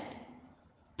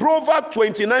 Proverbs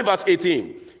 29 verse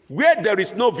 18. Where there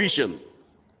is no vision,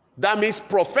 that means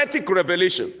prophetic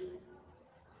revelation,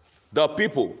 the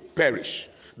people perish.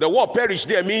 The word perish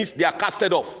there means they are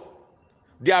casted off.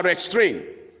 They are restrained.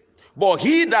 But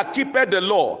he that keepeth the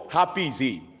law, happy is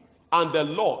he. And the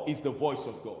law is the voice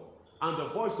of God. And the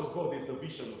voice of God is the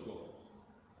vision of God.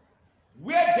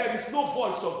 Where there is no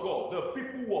voice of God, the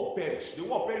people will perish. The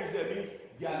word perish there means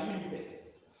they are limited.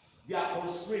 They are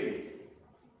constrained.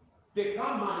 They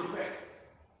can't manifest.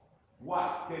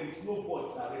 Why? There is no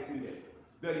voice directing them.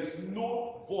 There is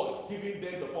no voice giving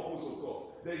them the purpose of God.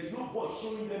 There is no voice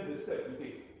showing them the step to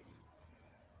take.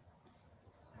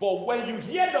 But when you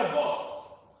hear the voice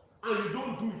and you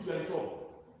don't do it, you're in trouble.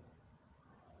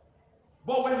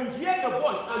 But when you hear the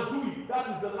voice and do it, that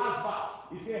is the last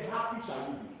verse. It says, happy shall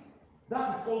you be.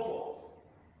 That is comfort.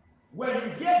 When you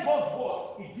hear God's voice,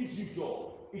 it gives you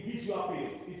joy. It gives you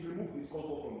happiness. It removes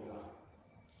discomfort from your life.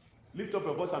 Lift up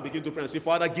your voice and begin to pray and say,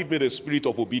 Father, give me the spirit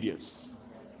of obedience.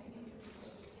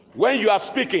 When you are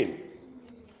speaking,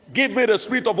 give me the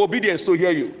spirit of obedience to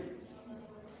hear you.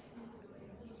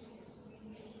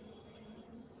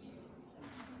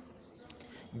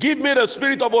 Give me the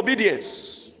spirit of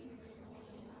obedience.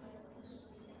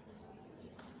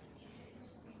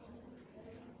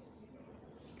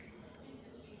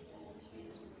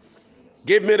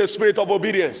 Give me the spirit of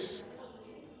obedience.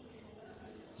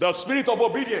 The spirit of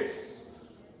obedience.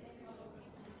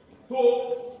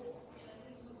 To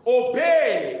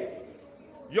obey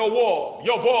your word,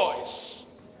 your voice.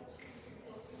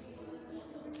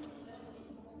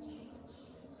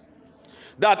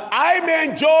 That I may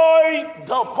enjoy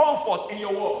the comfort in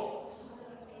your word.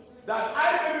 That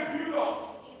I may be built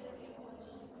up.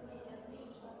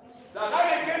 That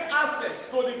I may get access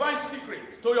to divine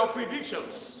secrets, to your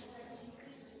predictions.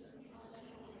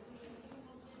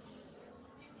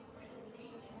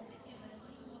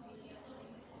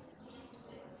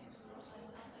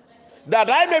 That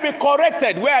I may be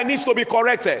corrected where I need to be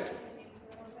corrected.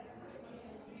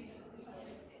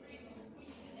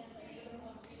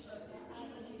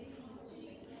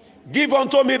 Give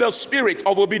unto me the spirit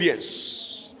of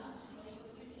obedience.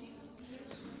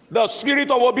 The spirit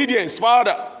of obedience,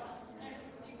 Father.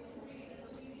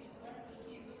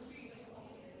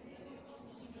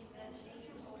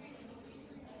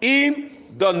 In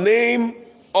the name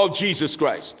of Jesus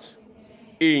Christ.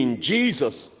 In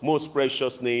Jesus' most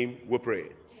precious name we pray.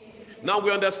 Now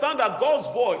we understand that God's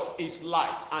voice is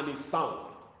light and is sound.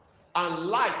 And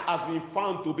light has been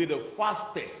found to be the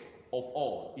fastest of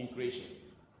all in creation.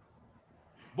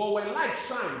 But when light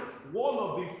shines, one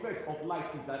of the effects of light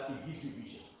is that it gives you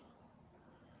vision.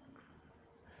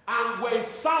 And when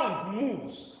sound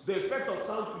moves, the effect of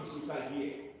sound is you can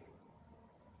hear.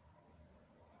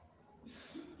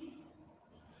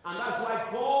 And that's why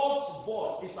God's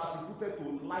voice is attributed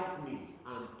to lightning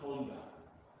and thunder.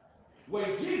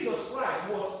 When Jesus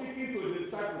Christ was speaking to the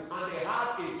disciples and they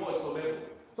heard a voice from heaven,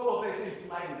 some of them say it's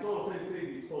lightning, some of them say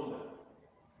it's thunder.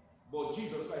 But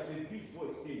Jesus Christ said, this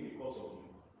voice came because of you.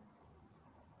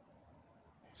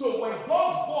 So when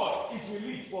God's voice is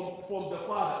released from the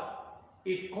Father,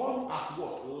 it comes as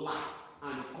what? Light.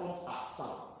 And it comes as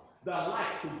sound. The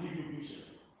light to give you vision,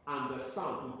 and the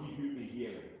sound to give you a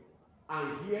hearing.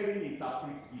 And hearing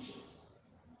interprets visions.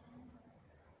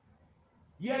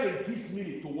 Hearing gives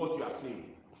meaning to what you are saying.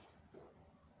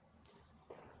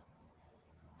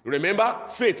 Remember,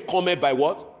 faith cometh by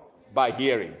what? By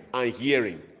hearing, and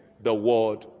hearing the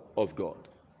word of God.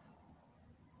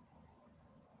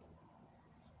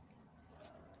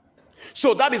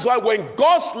 So that is why when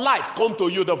God's light comes to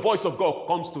you, the voice of God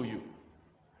comes to you.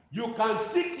 You can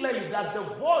see clearly that the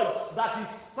voice that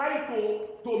is trying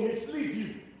to mislead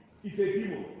you is a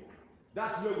demon.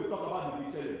 That's where we talk about the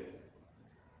discernment.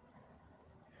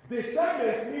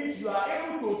 Discernment means you are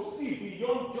able to see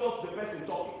beyond just the person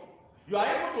talking. You are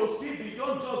able to see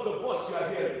beyond just the voice you are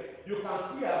hearing. You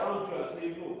can see around you and say,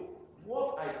 no,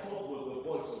 what I thought was the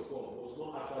voice of God was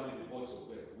not actually the voice of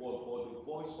God, but the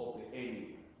voice of the enemy.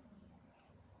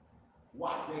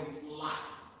 Why? There is light.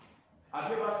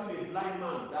 Have you ever seen a blind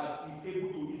man that is able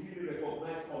to easily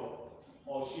recognize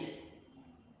or shape?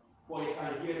 But he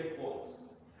can hear the voice.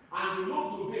 And you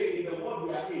know today in the world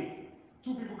we are in,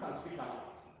 two people can speak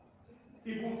alike.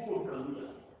 Even phone can do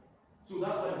that. So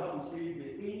that's why the Bible says the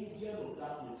angel of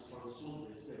darkness transforms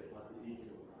himself as the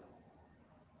angel of light.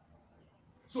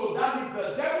 So that means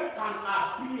the devil can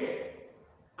appear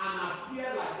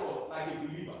like what? Like a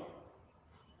believer.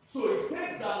 So it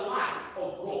takes the light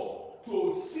of God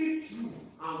to see through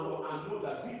and know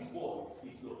that this voice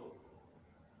is not.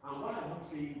 And why am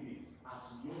I saying this? As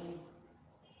young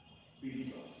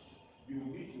believers, you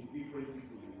meet with different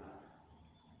people in life.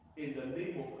 In the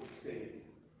name of Christianity,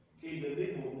 in the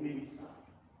name of minister,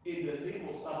 in the name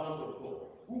of servant of God,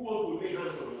 who want to lay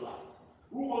hands on your life,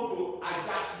 who want to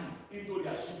hijack you into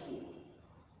their sheepfold.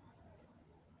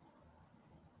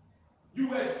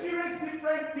 You experience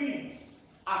different things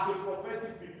as a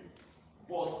prophetic people,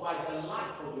 but by the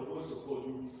light of the voice of God,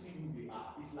 you will see who they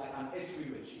are. It's like an X-ray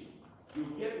machine. You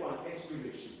get to an X-ray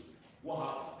machine. What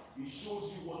happens? It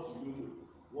shows you what you know,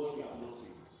 what you have not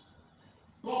seen.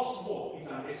 God's word is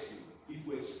an X-ray. It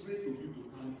will explain to you the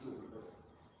reality of the person.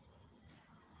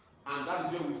 And that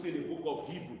is where we see in the book of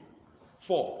Hebrews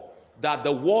 4 that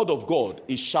the word of God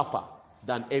is sharper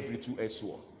than every two-edged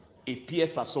sword. It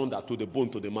pierces asunder to the bone,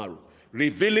 to the marrow,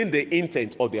 revealing the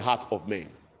intent of the heart of men.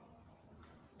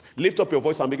 Lift up your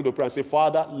voice and begin to pray and say,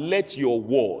 Father, let your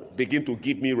word begin to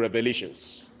give me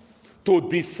revelations to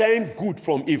discern good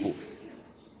from evil.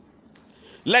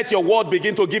 Let your word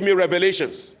begin to give me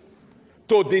revelations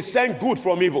to discern good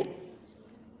from evil.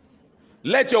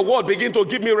 Let your word begin to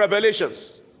give me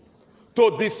revelations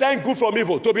to discern good from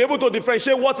evil, to be able to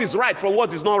differentiate what is right from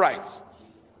what is not right.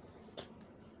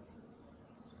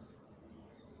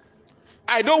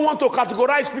 I don't want to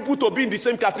categorize people to be in the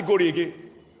same category again.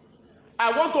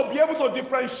 I want to be able to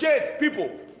differentiate people,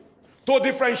 to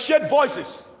differentiate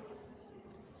voices,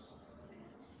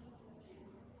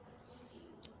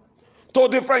 to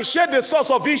differentiate the source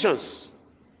of visions.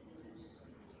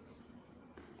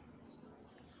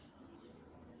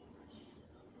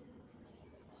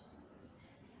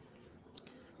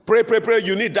 Pray, pray, pray.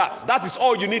 You need that. That is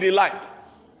all you need in life.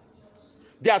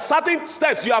 There are certain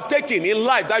steps you have taken in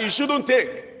life that you shouldn't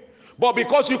take. But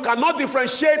because you cannot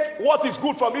differentiate what is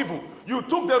good from evil, you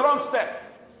took the wrong step.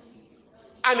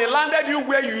 And it landed you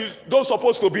where you don't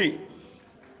supposed to be.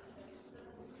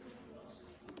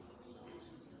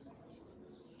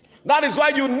 That is why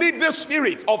you need the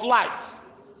spirit of light.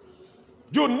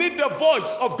 You need the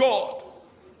voice of God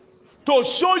to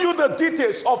show you the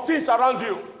details of things around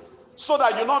you so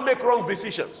that you not make wrong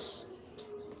decisions.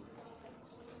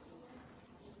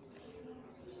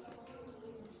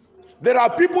 There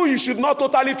are people you should not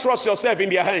totally trust yourself in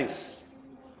their hands.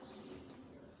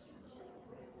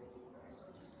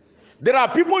 There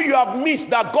are people you have missed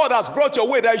that God has brought your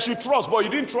way that you should trust, but you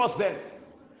didn't trust them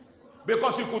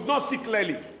because you could not see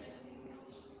clearly.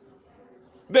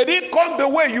 They didn't come the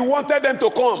way you wanted them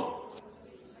to come.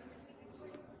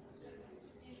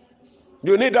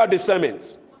 You need that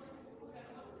discernment.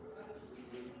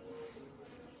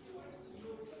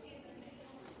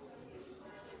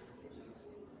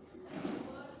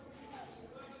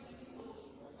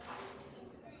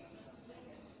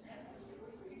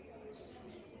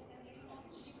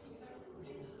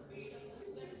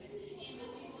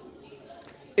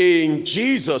 In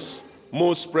Jesus'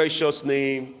 most precious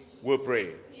name, we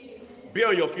pray. Be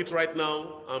on your feet right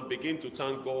now and begin to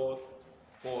thank God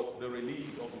for the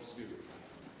release of the Spirit.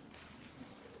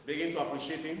 Begin to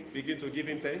appreciate Him. Begin to give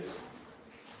Him thanks.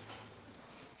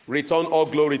 Return all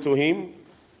glory to Him.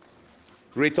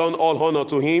 Return all honor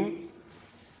to Him.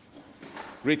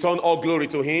 Return all glory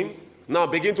to Him. Now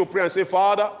begin to pray and say,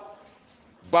 Father,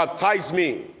 baptize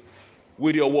me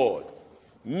with your word.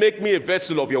 Make me a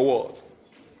vessel of your word.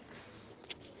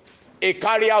 A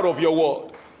carrier of your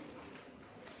word.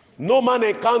 No man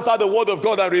encounter the word of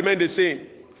God and remain the same.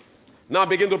 Now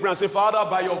begin to pray and say, Father,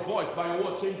 by your voice, by your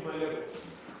word, change my level.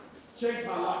 Change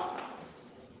my life.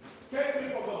 Take me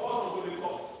from the bottom to the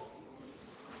top.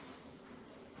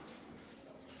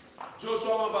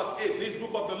 Joshua 1 verse 8, this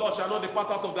book of the law shall not depart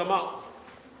out of the mouth,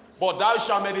 but thou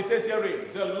shalt meditate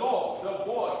herein. The law, the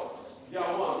voice, they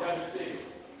are one, they are the same.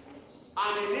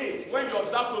 And in it, when you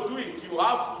observe to do it, you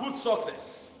have good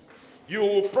success. You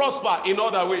will prosper in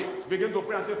other ways. Begin to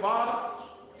pray and say, Father,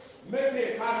 make me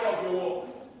a carrier of your word.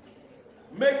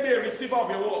 Make me a receiver of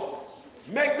your word.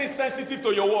 Make me sensitive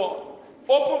to your word.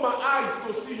 Open my eyes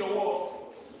to see your word.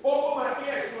 Open my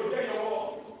ears to hear your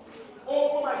word.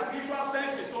 Open my spiritual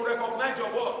senses to recognize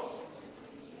your words.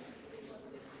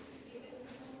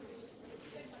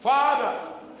 Father,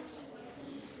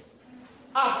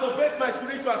 activate my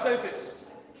spiritual senses.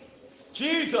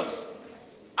 Jesus,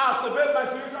 activate my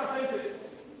spiritual senses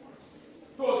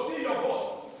to see your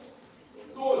voice,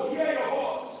 to hear your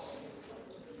voice.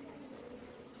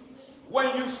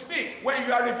 When you speak, when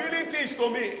you are revealing things to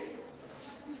me,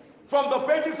 from the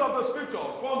pages of the scripture,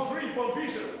 from dreams, from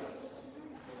visions,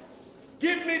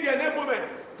 give me the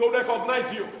enablement to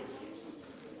recognize you.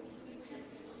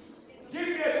 Give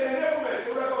me the enablement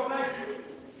to recognize you.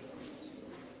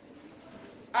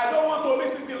 I don't want to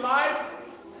miss it in life.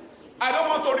 I don't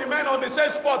want to remain on the same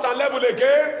spot and level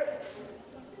again.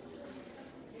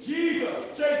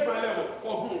 Jesus, change my level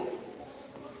for good.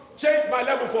 Change my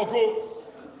level for good.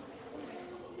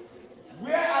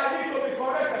 Where I need to be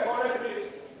corrected, correct me.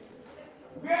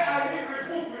 Where I need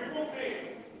reproof, reproof me.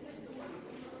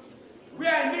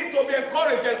 Where I need to be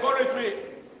encouraged, encourage me.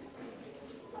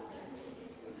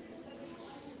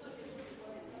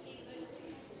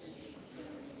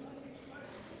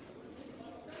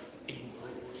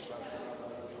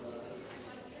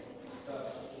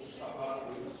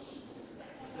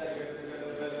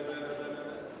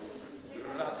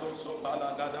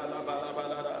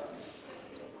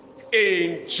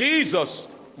 In Jesus'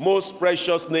 most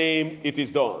precious name, it is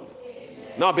done.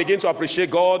 Now begin to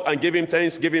appreciate God and give Him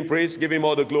thanks, give Him praise, give Him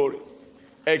all the glory.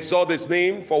 Exalt His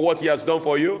name for what He has done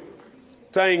for you.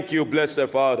 Thank you, blessed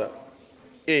Father.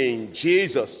 In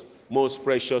Jesus' most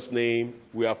precious name,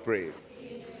 we have prayed.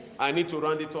 I need to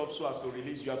round it up so as to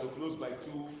release. You have to close by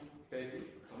 2:30.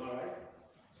 Am I right?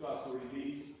 So as to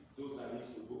release those that need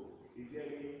to go. Is there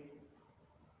any?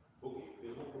 Okay,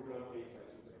 the whole program ends by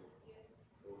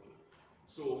 2:30. Okay.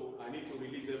 So I need to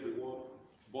release everyone,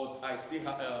 but I still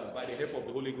have, by the help of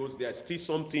the Holy Ghost, there are still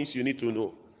some things you need to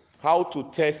know. How to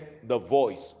test the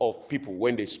voice of people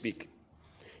when they speak.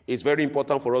 It's very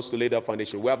important for us to lay that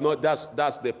foundation. We have not. That's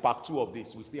the part 2 of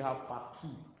this. We still have part 2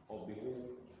 of the whole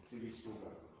series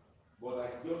program. But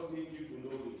I just need you to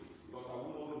know this because I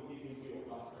won't want to give into your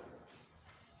pastor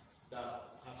that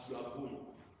as you are going,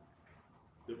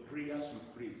 the prayers you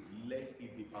pray, let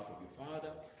it be part of you.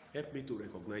 Father, help me to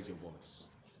recognize your voice.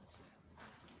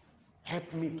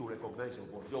 Help me to recognize your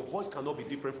voice. Your voice cannot be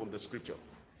different from the scripture.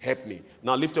 Help me.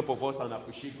 Now lift up your voice and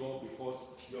appreciate God because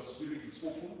your spirit is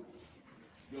open.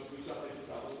 Your spiritual senses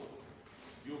are open.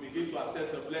 You begin to assess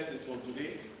the blessings from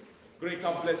today.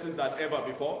 Greater blessings than ever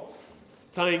before.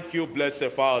 Thank you,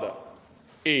 blessed Father.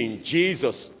 In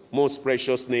Jesus' most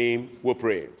precious name, we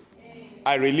pray.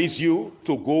 I release you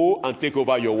to go and take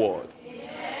over your world.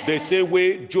 The same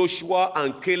way Joshua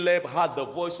and Caleb had the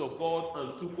voice of God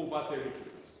and took over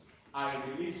territories. I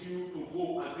release you to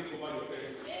go and take over your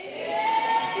territory.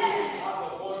 Moses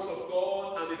had the voice of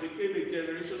God and he became a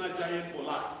generational giant for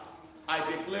life.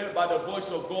 I declare by the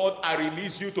voice of God, I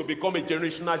release you to become a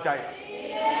generational giant.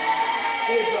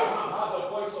 Abraham had the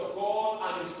voice of God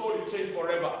and his story changed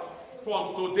forever.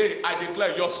 From today, I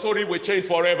declare your story will change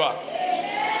forever.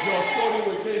 Your story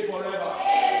will change forever.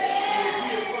 You will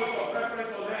be a point of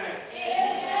reference on earth.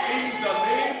 In the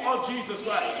name of Jesus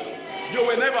Christ, you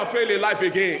will never fail in life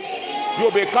again. You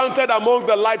will be counted among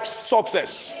the life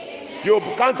success. You will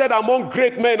be counted among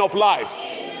great men of life.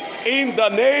 In the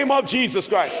name of Jesus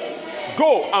Christ,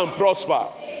 go and prosper.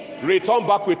 Return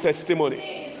back with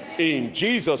testimony. In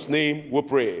Jesus' name we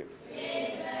pray.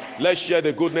 Let's share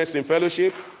the goodness in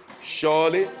fellowship.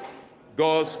 Surely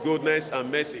God's goodness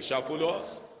and mercy shall follow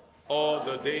us all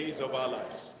the days of our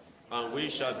lives, and we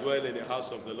shall dwell in the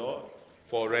house of the Lord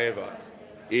forever.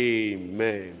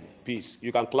 Amen. Peace.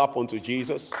 You can clap unto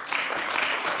Jesus.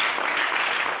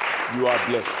 You are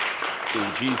blessed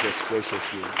in Jesus'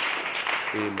 precious name.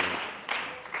 Amen.